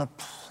on the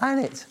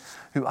planet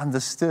who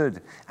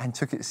understood and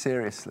took it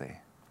seriously,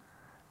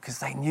 because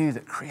they knew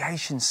that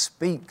creation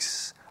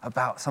speaks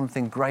about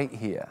something great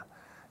here.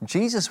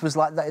 Jesus was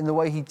like that in the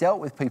way he dealt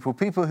with people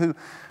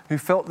who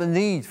felt the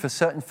need for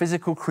certain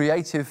physical,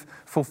 creative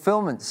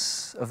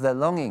fulfillments of their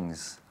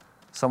longings.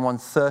 Someone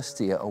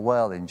thirsty at a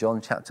well in John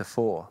chapter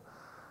 4.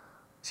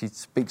 She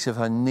speaks of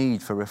her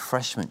need for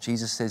refreshment.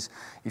 Jesus says,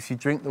 if you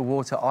drink the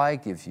water I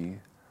give you,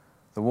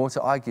 the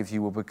water I give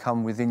you will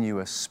become within you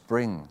a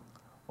spring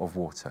of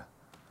water,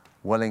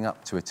 welling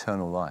up to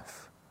eternal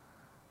life.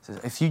 He says,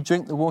 if you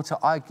drink the water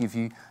I give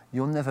you,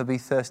 you'll never be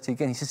thirsty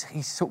again.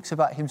 He talks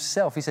about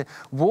himself. He said,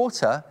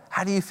 water,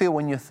 how do you feel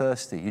when you're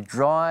thirsty? You're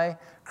dry,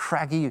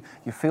 craggy,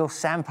 you feel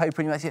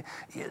sandpaper in your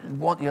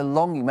mouth, you're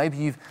longing.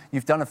 Maybe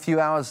you've done a few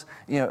hours,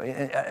 in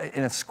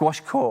a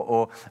squash court,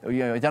 or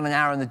done an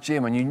hour in the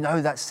gym, and you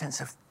know that sense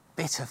of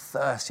bitter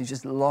thirst. You're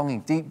just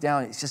longing deep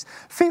down. It just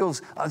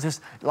feels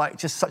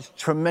just such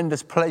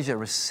tremendous pleasure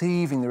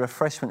receiving the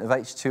refreshment of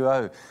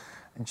H2O.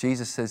 And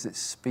Jesus says, it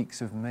speaks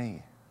of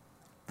me.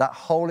 That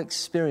whole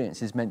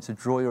experience is meant to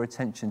draw your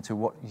attention to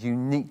what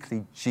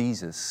uniquely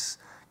Jesus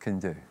can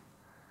do.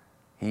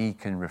 He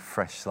can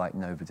refresh like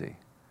nobody.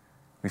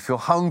 We feel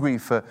hungry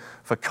for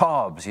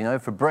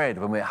carbs, for bread,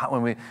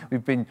 when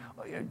we've been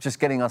just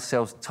getting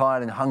ourselves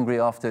tired and hungry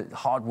after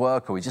hard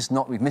work, or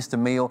we've missed a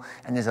meal,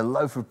 and there's a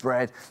loaf of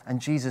bread.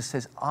 And Jesus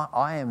says,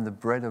 I am the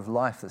bread of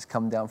life that's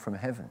come down from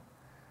heaven.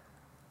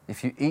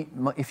 If you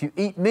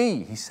eat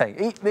me, he's saying,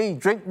 eat me,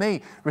 drink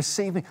me,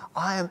 receive me.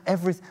 I am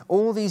everything.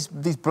 All these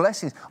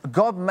blessings.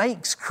 God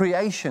makes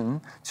creation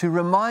to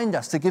remind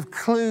us, to give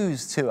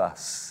clues to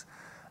us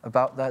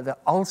about the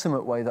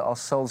ultimate way that our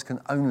souls can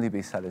only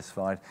be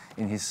satisfied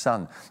in his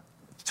Son,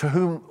 to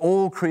whom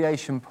all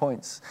creation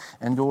points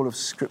and all of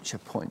Scripture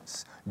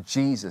points.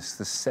 Jesus,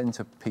 the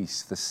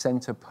centerpiece, the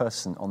center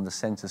person on the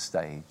center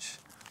stage.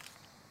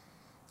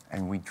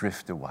 And we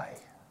drift away.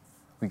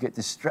 We get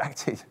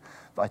distracted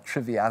by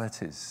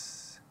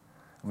trivialities.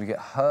 And we get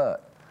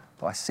hurt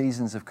by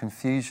seasons of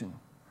confusion.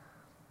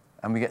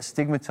 And we get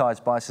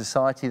stigmatized by a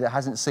society that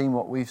hasn't seen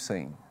what we've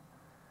seen.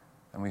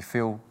 And we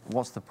feel,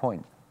 what's the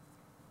point?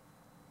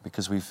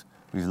 Because we've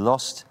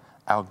lost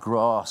our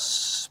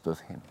grasp of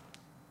him.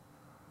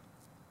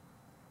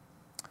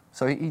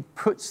 So he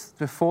puts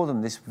before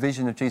them this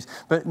vision of Jesus.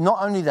 But not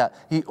only that,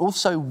 he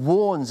also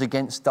warns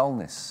against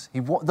dullness.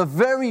 The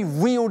very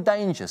real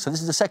danger. So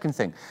this is the second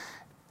thing.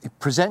 He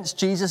presents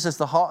Jesus as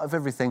the heart of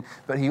everything,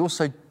 but he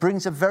also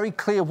brings a very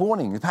clear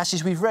warning. The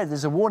passage we've read,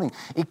 there's a warning.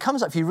 It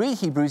comes up, if you read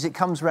Hebrews, it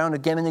comes around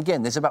again and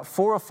again. There's about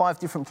 4 or 5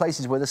 different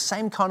places where the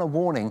same kind of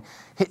warning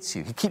hits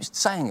you. He keeps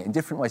saying it in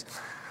different ways.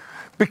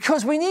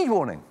 Because we need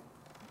warning.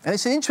 And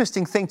it's an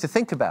interesting thing to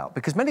think about,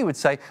 because many would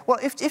say, well,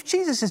 if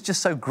Jesus is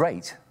just so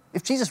great,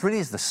 if Jesus really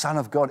is the Son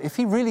of God, if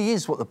he really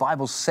is what the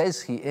Bible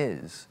says he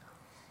is,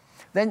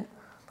 then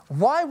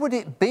why would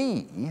it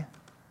be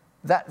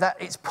that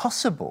it's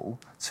possible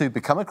to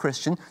become a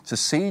Christian, to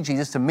see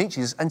Jesus, to meet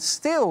Jesus, and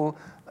still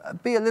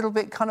be a little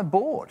bit kind of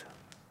bored,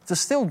 to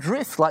still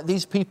drift like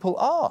these people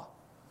are,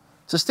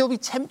 to still be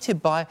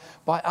tempted by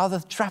other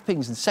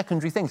trappings and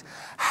secondary things?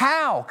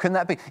 How can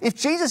that be? If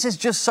Jesus is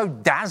just so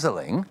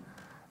dazzling,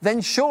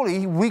 then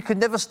surely we could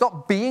never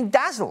stop being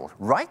dazzled,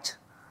 right?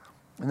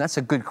 And that's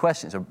a good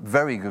question. It's a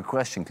very good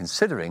question,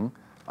 considering,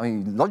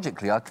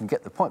 logically I can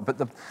get the point,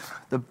 but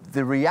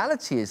the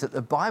reality is that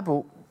the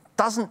Bible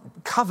doesn't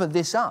cover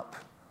this up.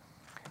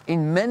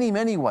 In many,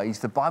 many ways,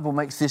 the Bible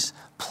makes this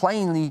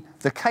plainly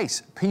the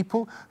case.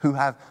 People who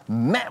have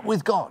met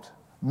with God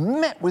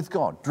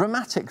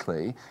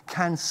dramatically,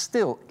 can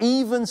still,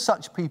 even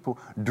such people,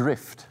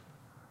 drift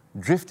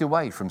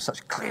away from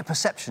such clear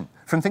perception,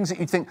 from things that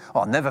you'd think,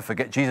 I'll never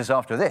forget Jesus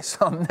after this.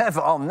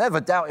 I'll never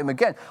doubt him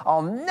again.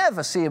 I'll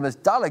never see him as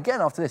dull again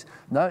after this.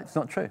 No, it's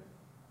not true.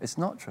 It's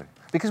not true.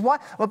 Because why?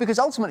 Well, because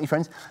ultimately,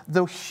 friends,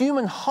 the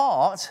human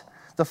heart,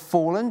 the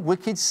fallen,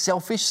 wicked,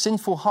 selfish,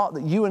 sinful heart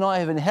that you and I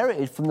have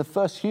inherited from the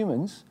first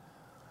humans,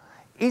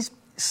 is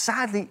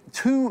sadly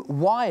too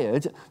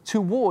wired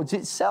towards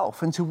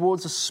itself and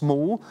towards a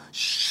small,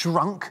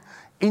 shrunk,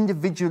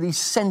 individually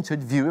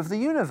centered view of the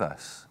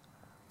universe.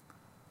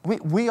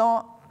 We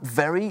are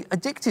very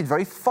addicted,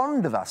 very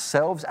fond of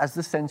ourselves as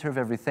the center of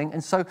everything.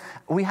 And so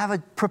we have a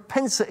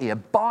propensity, a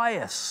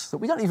bias that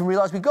we don't even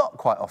realize we got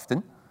quite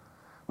often.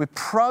 We're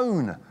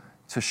prone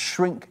to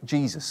shrink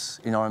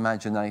Jesus in our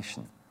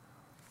imagination.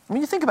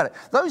 You think about it.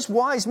 Those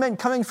wise men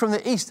coming from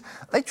the east,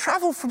 they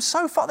travel from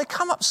so far. They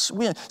come up,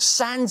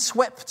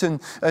 sand-swept and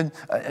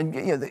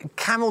the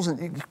camels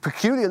and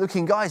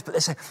peculiar-looking guys. But they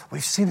say,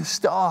 "We've seen a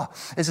star.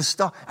 There's a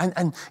star,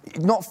 and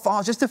not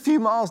far, just a few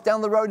miles down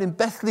the road in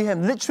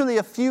Bethlehem. Literally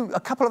a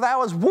couple of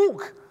hours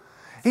walk.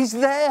 He's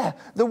there,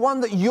 the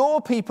one that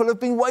your people have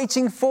been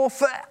waiting for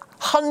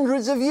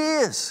hundreds of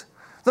years.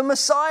 The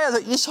Messiah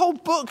that this whole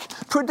book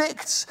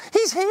predicts,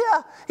 he's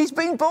here. He's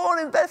been born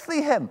in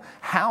Bethlehem.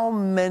 How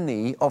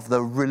many of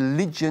the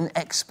religion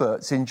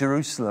experts in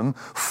Jerusalem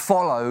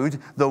followed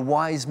the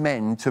wise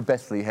men to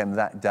Bethlehem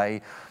that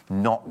day?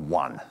 Not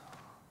one.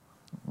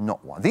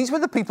 Not one. These were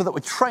the people that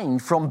were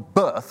trained from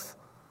birth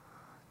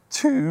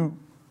to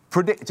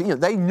predict.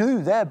 They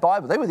knew their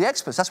Bible. They were the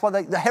experts. That's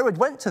why Herod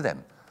went to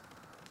them.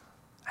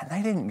 And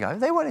they didn't go.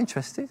 They weren't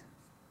interested.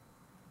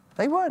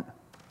 They weren't.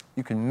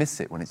 You can miss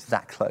it when it's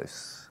that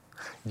close.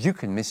 You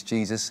can miss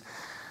Jesus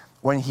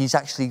when he's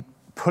actually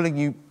pulling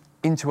you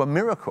into a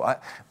miracle.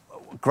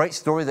 Great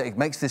story that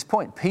makes this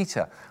point.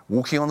 Peter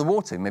walking on the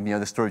water. Maybe you know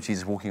the story of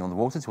Jesus walking on the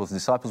water towards the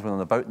disciples when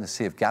on a boat in the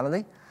Sea of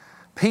Galilee.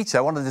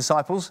 Peter, one of the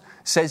disciples,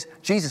 says,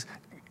 Jesus,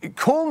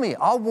 call me,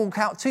 I'll walk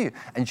out to you.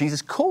 And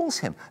Jesus calls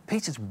him.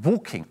 Peter's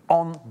walking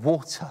on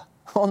water.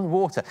 On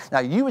water. Now,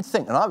 you would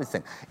think, and I would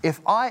think,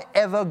 if I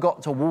ever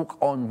got to walk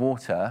on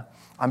water,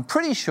 I'm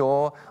pretty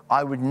sure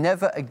I would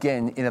never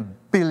again in a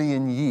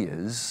billion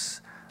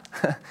years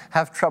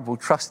have trouble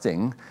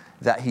trusting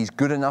that he's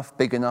good enough,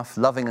 big enough,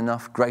 loving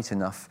enough, great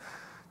enough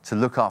to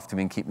look after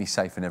me and keep me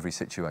safe in every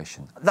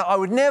situation. That I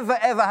would never,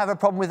 ever have a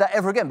problem with that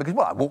ever again because,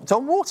 well, I walked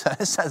on water.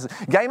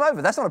 Game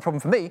over. That's not a problem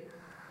for me.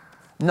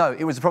 No,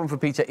 it was a problem for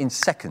Peter in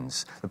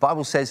seconds. The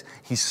Bible says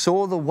he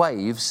saw the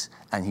waves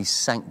and he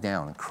sank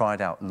down and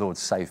cried out, Lord,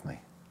 save me.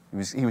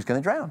 He was going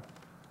to drown.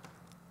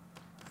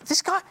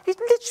 This guy, he's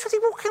literally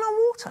walking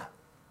on water.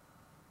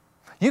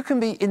 You can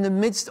be in the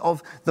midst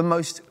of the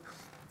most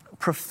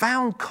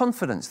profound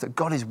confidence that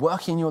God is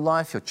working in your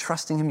life, you're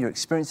trusting him, you're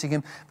experiencing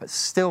him, but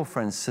still,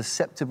 friends,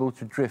 susceptible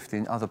to drift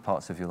in other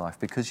parts of your life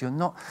because you're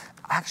not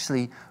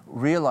actually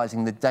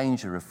realizing the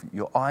danger of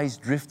your eyes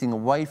drifting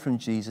away from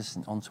Jesus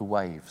and onto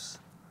waves,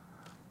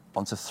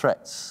 onto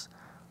threats,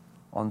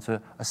 onto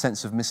a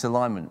sense of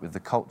misalignment with the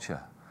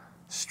culture,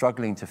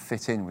 struggling to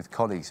fit in with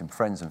colleagues and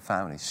friends and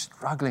family,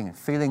 struggling and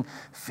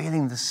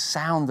feeling the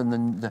sound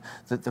and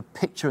the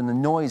picture and the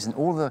noise and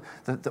all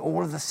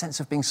of the sense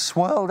of being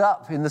swirled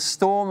up in the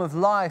storm of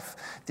life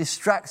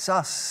distracts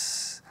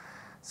us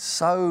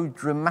so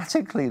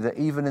dramatically that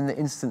even in the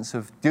instance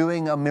of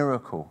doing a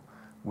miracle,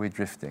 we're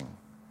drifting.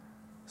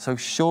 So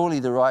surely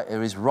the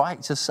writer is right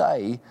to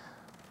say,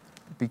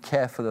 be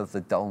careful of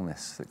the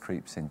dullness that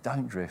creeps in.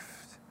 Don't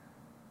drift.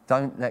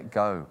 Don't let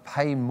go.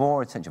 Pay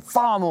more attention,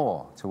 far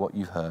more, to what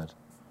you've heard.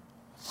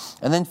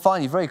 And then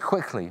finally, very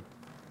quickly,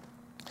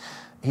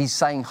 he's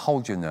saying,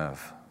 hold your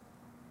nerve.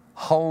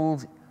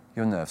 Hold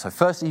your nerve. So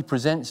firstly, he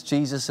presents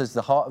Jesus as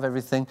the heart of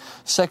everything.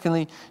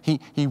 Secondly,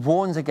 he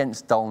warns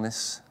against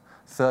dullness.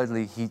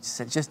 Thirdly, he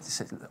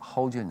says,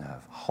 hold your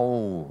nerve.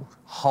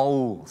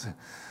 Hold.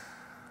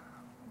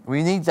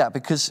 We need that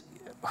because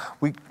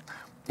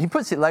he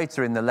puts it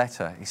later in the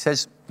letter. He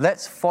says,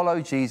 let's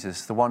follow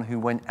Jesus, the one who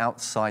went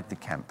outside the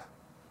camp.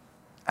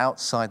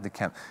 Outside the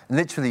camp. And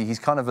literally, he's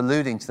kind of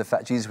alluding to the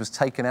fact Jesus was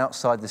taken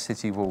outside the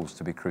city walls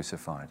to be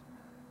crucified.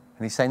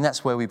 And he's saying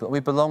that's where we belong. We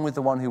belong with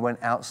the one who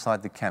went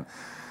outside the camp.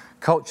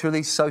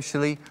 Culturally,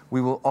 socially,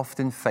 we will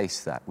often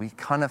face that. We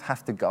kind of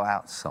have to go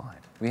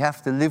outside. We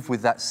have to live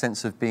with that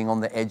sense of being on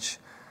the edge,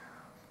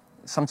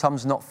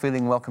 sometimes not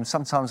feeling welcome.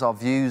 Sometimes our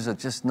views are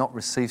just not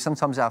received.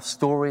 Sometimes our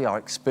story, our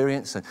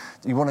experience.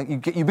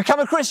 You become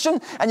a Christian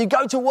and you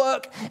go to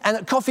work and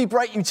at coffee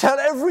break you tell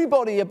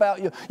everybody about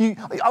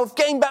I'm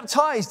getting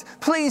baptized.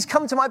 Please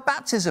come to my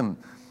baptism.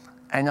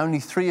 And only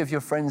 3 of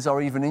your friends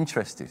are even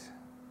interested.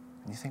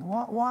 And you think,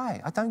 what? Why?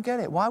 I don't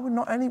get it. Why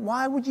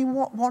would you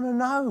want to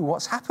know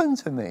what's happened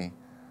to me?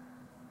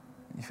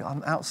 You feel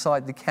I'm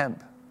outside the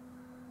camp,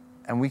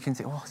 and we can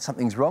think, oh,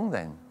 something's wrong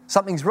then.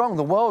 Something's wrong.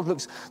 The world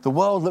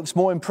looks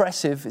more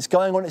impressive. It's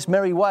going on its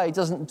merry way. It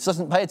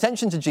doesn't pay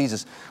attention to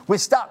Jesus. We're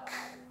stuck.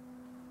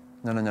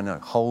 No.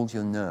 Hold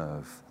your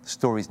nerve. The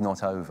story's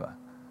not over.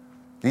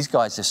 These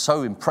guys are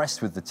so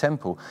impressed with the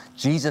temple.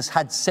 Jesus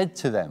had said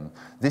to them,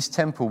 this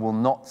temple will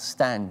not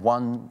stand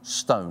one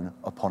stone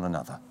upon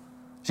another.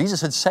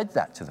 Jesus had said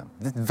that to them.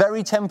 The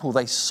very temple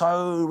they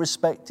so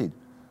respected.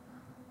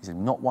 He said,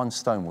 not one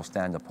stone will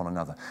stand upon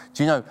another.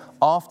 Do you know,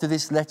 after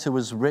this letter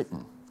was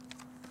written,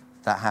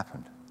 that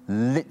happened.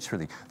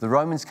 Literally. The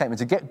Romans came, and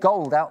to get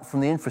gold out from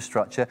the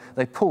infrastructure,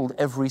 they pulled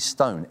every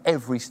stone.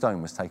 Every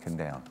stone was taken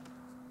down.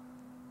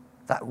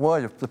 That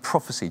word of the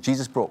prophecy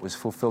Jesus brought was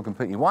fulfilled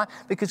completely. Why?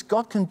 Because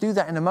God can do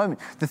that in a moment.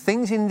 The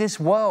things in this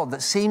world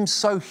that seem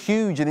so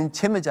huge and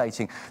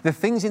intimidating, the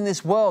things in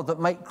this world that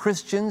make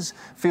Christians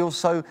feel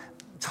so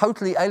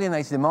totally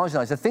alienated and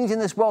marginalized, the things in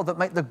this world that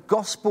make the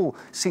gospel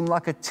seem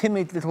like a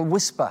timid little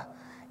whisper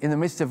in the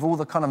midst of all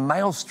the kind of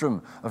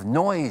maelstrom of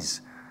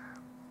noise,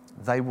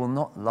 they will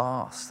not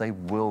last. They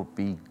will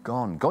be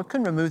gone. God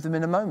can remove them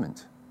in a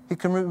moment. He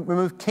can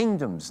remove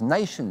kingdoms,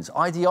 nations,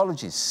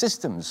 ideologies,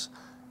 systems.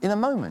 In a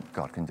moment,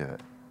 God can do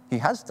it. He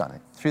has done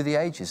it through the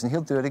ages, and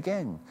he'll do it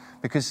again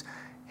because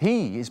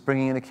he is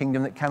bringing in a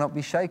kingdom that cannot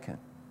be shaken.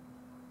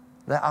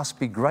 Let us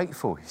be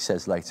grateful, he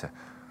says later,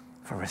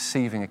 for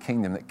receiving a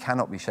kingdom that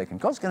cannot be shaken.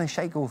 God's going to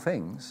shake all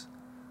things.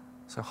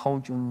 So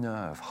hold your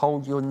nerve.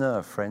 Hold your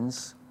nerve,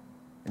 friends.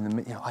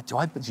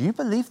 Do you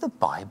believe the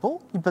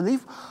Bible? You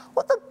believe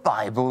what the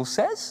Bible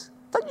says?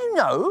 Don't you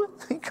know?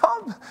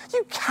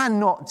 You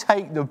cannot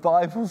take the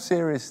Bible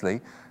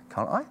seriously.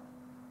 Can't I?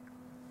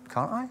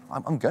 Can't I?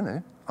 I'm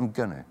going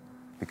to.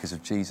 Because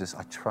of Jesus,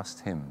 I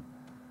trust him.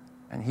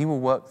 And he will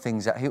work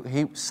things out. I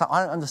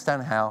don't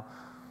understand how,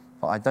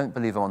 but I don't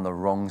believe I'm on the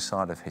wrong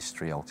side of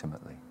history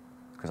ultimately,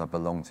 because I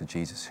belong to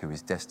Jesus, who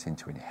is destined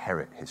to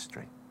inherit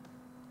history.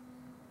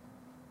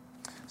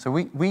 So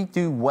we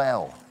do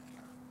well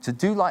to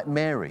do like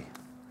Mary.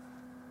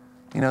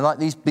 Like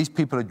these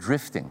people are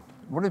drifting.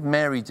 What did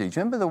Mary do? Do you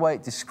remember the way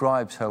it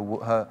describes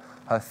her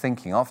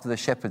thinking after the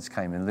shepherds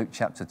came in Luke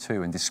chapter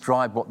 2 and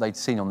described what they'd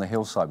seen on the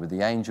hillside with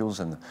the angels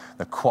and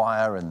the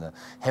choir and the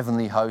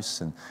heavenly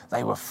hosts, and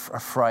they were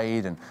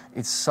afraid, and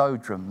it's so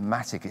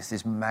dramatic. It's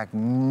this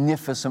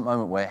magnificent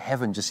moment where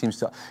heaven just seems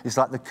to, it's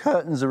like the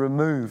curtains are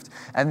removed,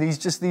 and these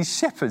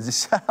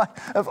shepherds,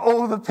 of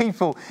all the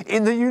people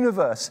in the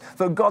universe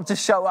for God to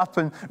show up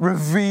and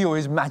reveal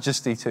his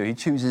majesty to, he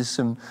chooses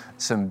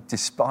some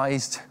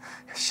despised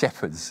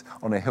shepherds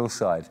on a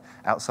hillside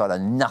outside a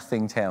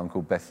nothing town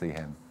called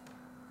Bethlehem.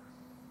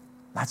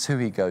 That's who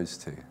he goes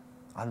to.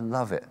 I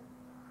love it.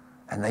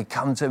 And they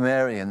come to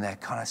Mary and they're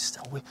kind of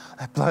still,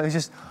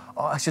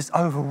 it's just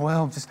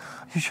overwhelmed.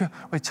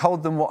 We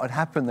told them what had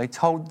happened. They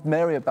told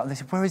Mary about this.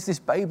 Where is this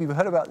baby? We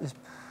heard about this.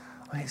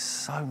 It's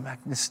so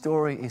the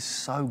story is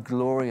so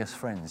glorious,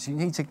 friends. You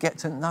need to get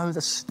to know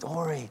the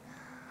story.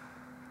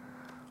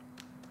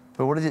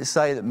 But what does it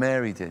say that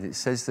Mary did? It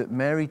says that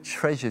Mary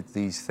treasured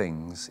these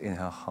things in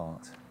her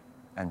heart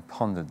and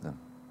pondered them.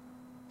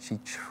 She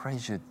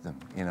treasured them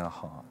in her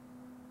heart.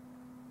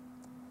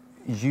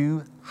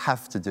 You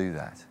have to do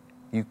that.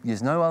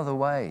 There's no other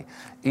way.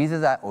 Either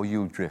that or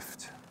you'll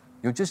drift.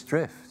 You'll just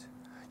drift.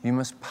 You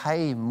must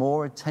pay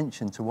more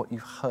attention to what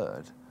you've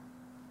heard,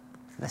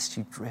 lest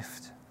you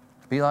drift.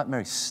 Be like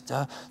Mary.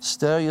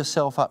 Stir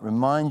yourself up.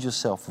 Remind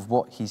yourself of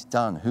what he's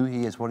done, who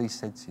he is, what he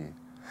said to you.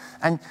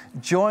 And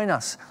join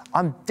us.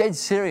 I'm dead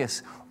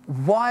serious.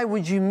 Why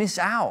would you miss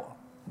out?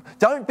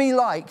 Don't be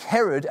like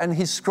Herod and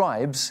his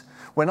scribes.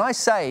 When I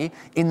say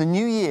in the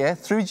new year,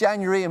 through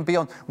January and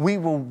beyond, we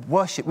will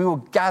worship, we will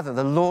gather,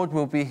 the Lord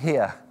will be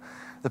here.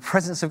 The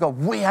presence of God,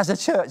 we as a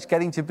church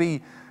getting to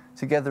be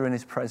together in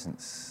his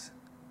presence.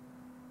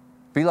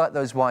 Be like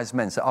those wise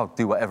men. Say, I'll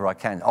do whatever I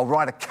can. I'll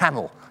ride a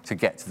camel to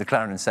get to the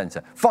Clarendon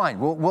Centre. Fine,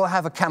 we'll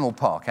have a camel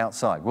park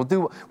outside. We'll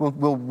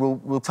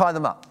tie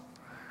them up.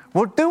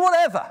 We'll do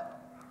whatever.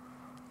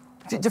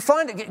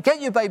 Get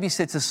your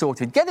babysitter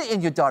sorted. Get it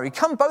in your diary.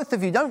 Come, both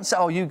of you. Don't say,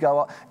 you go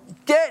up.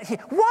 Get here.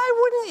 Why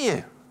wouldn't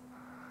you?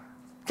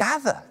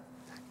 Gather.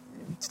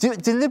 Do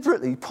it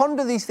deliberately.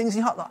 Ponder these things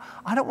in your heart.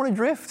 I don't want to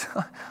drift.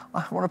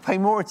 I want to pay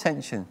more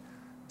attention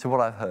to what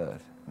I've heard.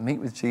 Meet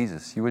with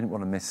Jesus. You wouldn't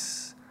want to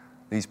miss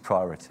these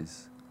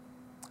priorities.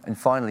 And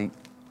finally,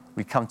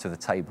 we come to the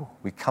table.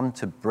 We come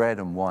to bread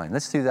and wine.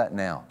 Let's do that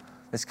now.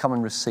 Let's come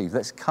and receive.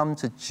 Let's come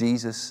to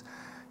Jesus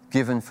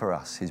given for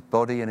us, his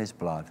body and his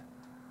blood.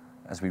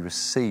 As we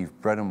receive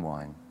bread and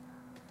wine,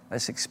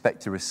 let's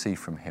expect to receive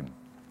from him.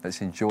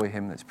 Let's enjoy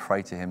him. Let's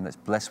pray to him. Let's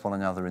bless one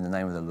another in the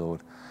name of the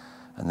Lord.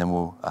 And then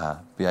we'll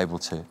be able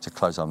to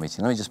close our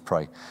meeting. Let me just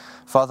pray.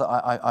 Father,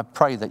 I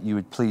pray that you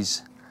would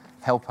please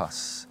help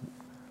us,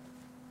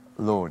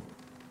 Lord,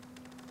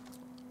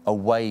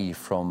 away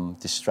from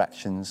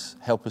distractions.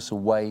 Help us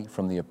away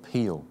from the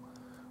appeal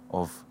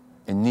of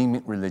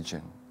anemic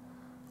religion,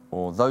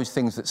 or those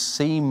things that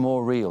seem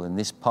more real in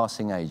this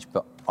passing age,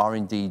 but are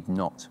indeed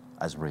not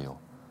as real.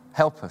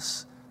 Help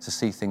us to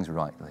see things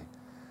rightly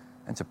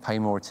and to pay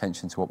more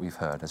attention to what we've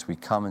heard as we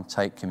come and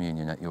take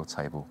communion at your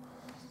table.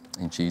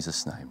 In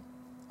Jesus' name,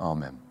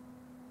 amen.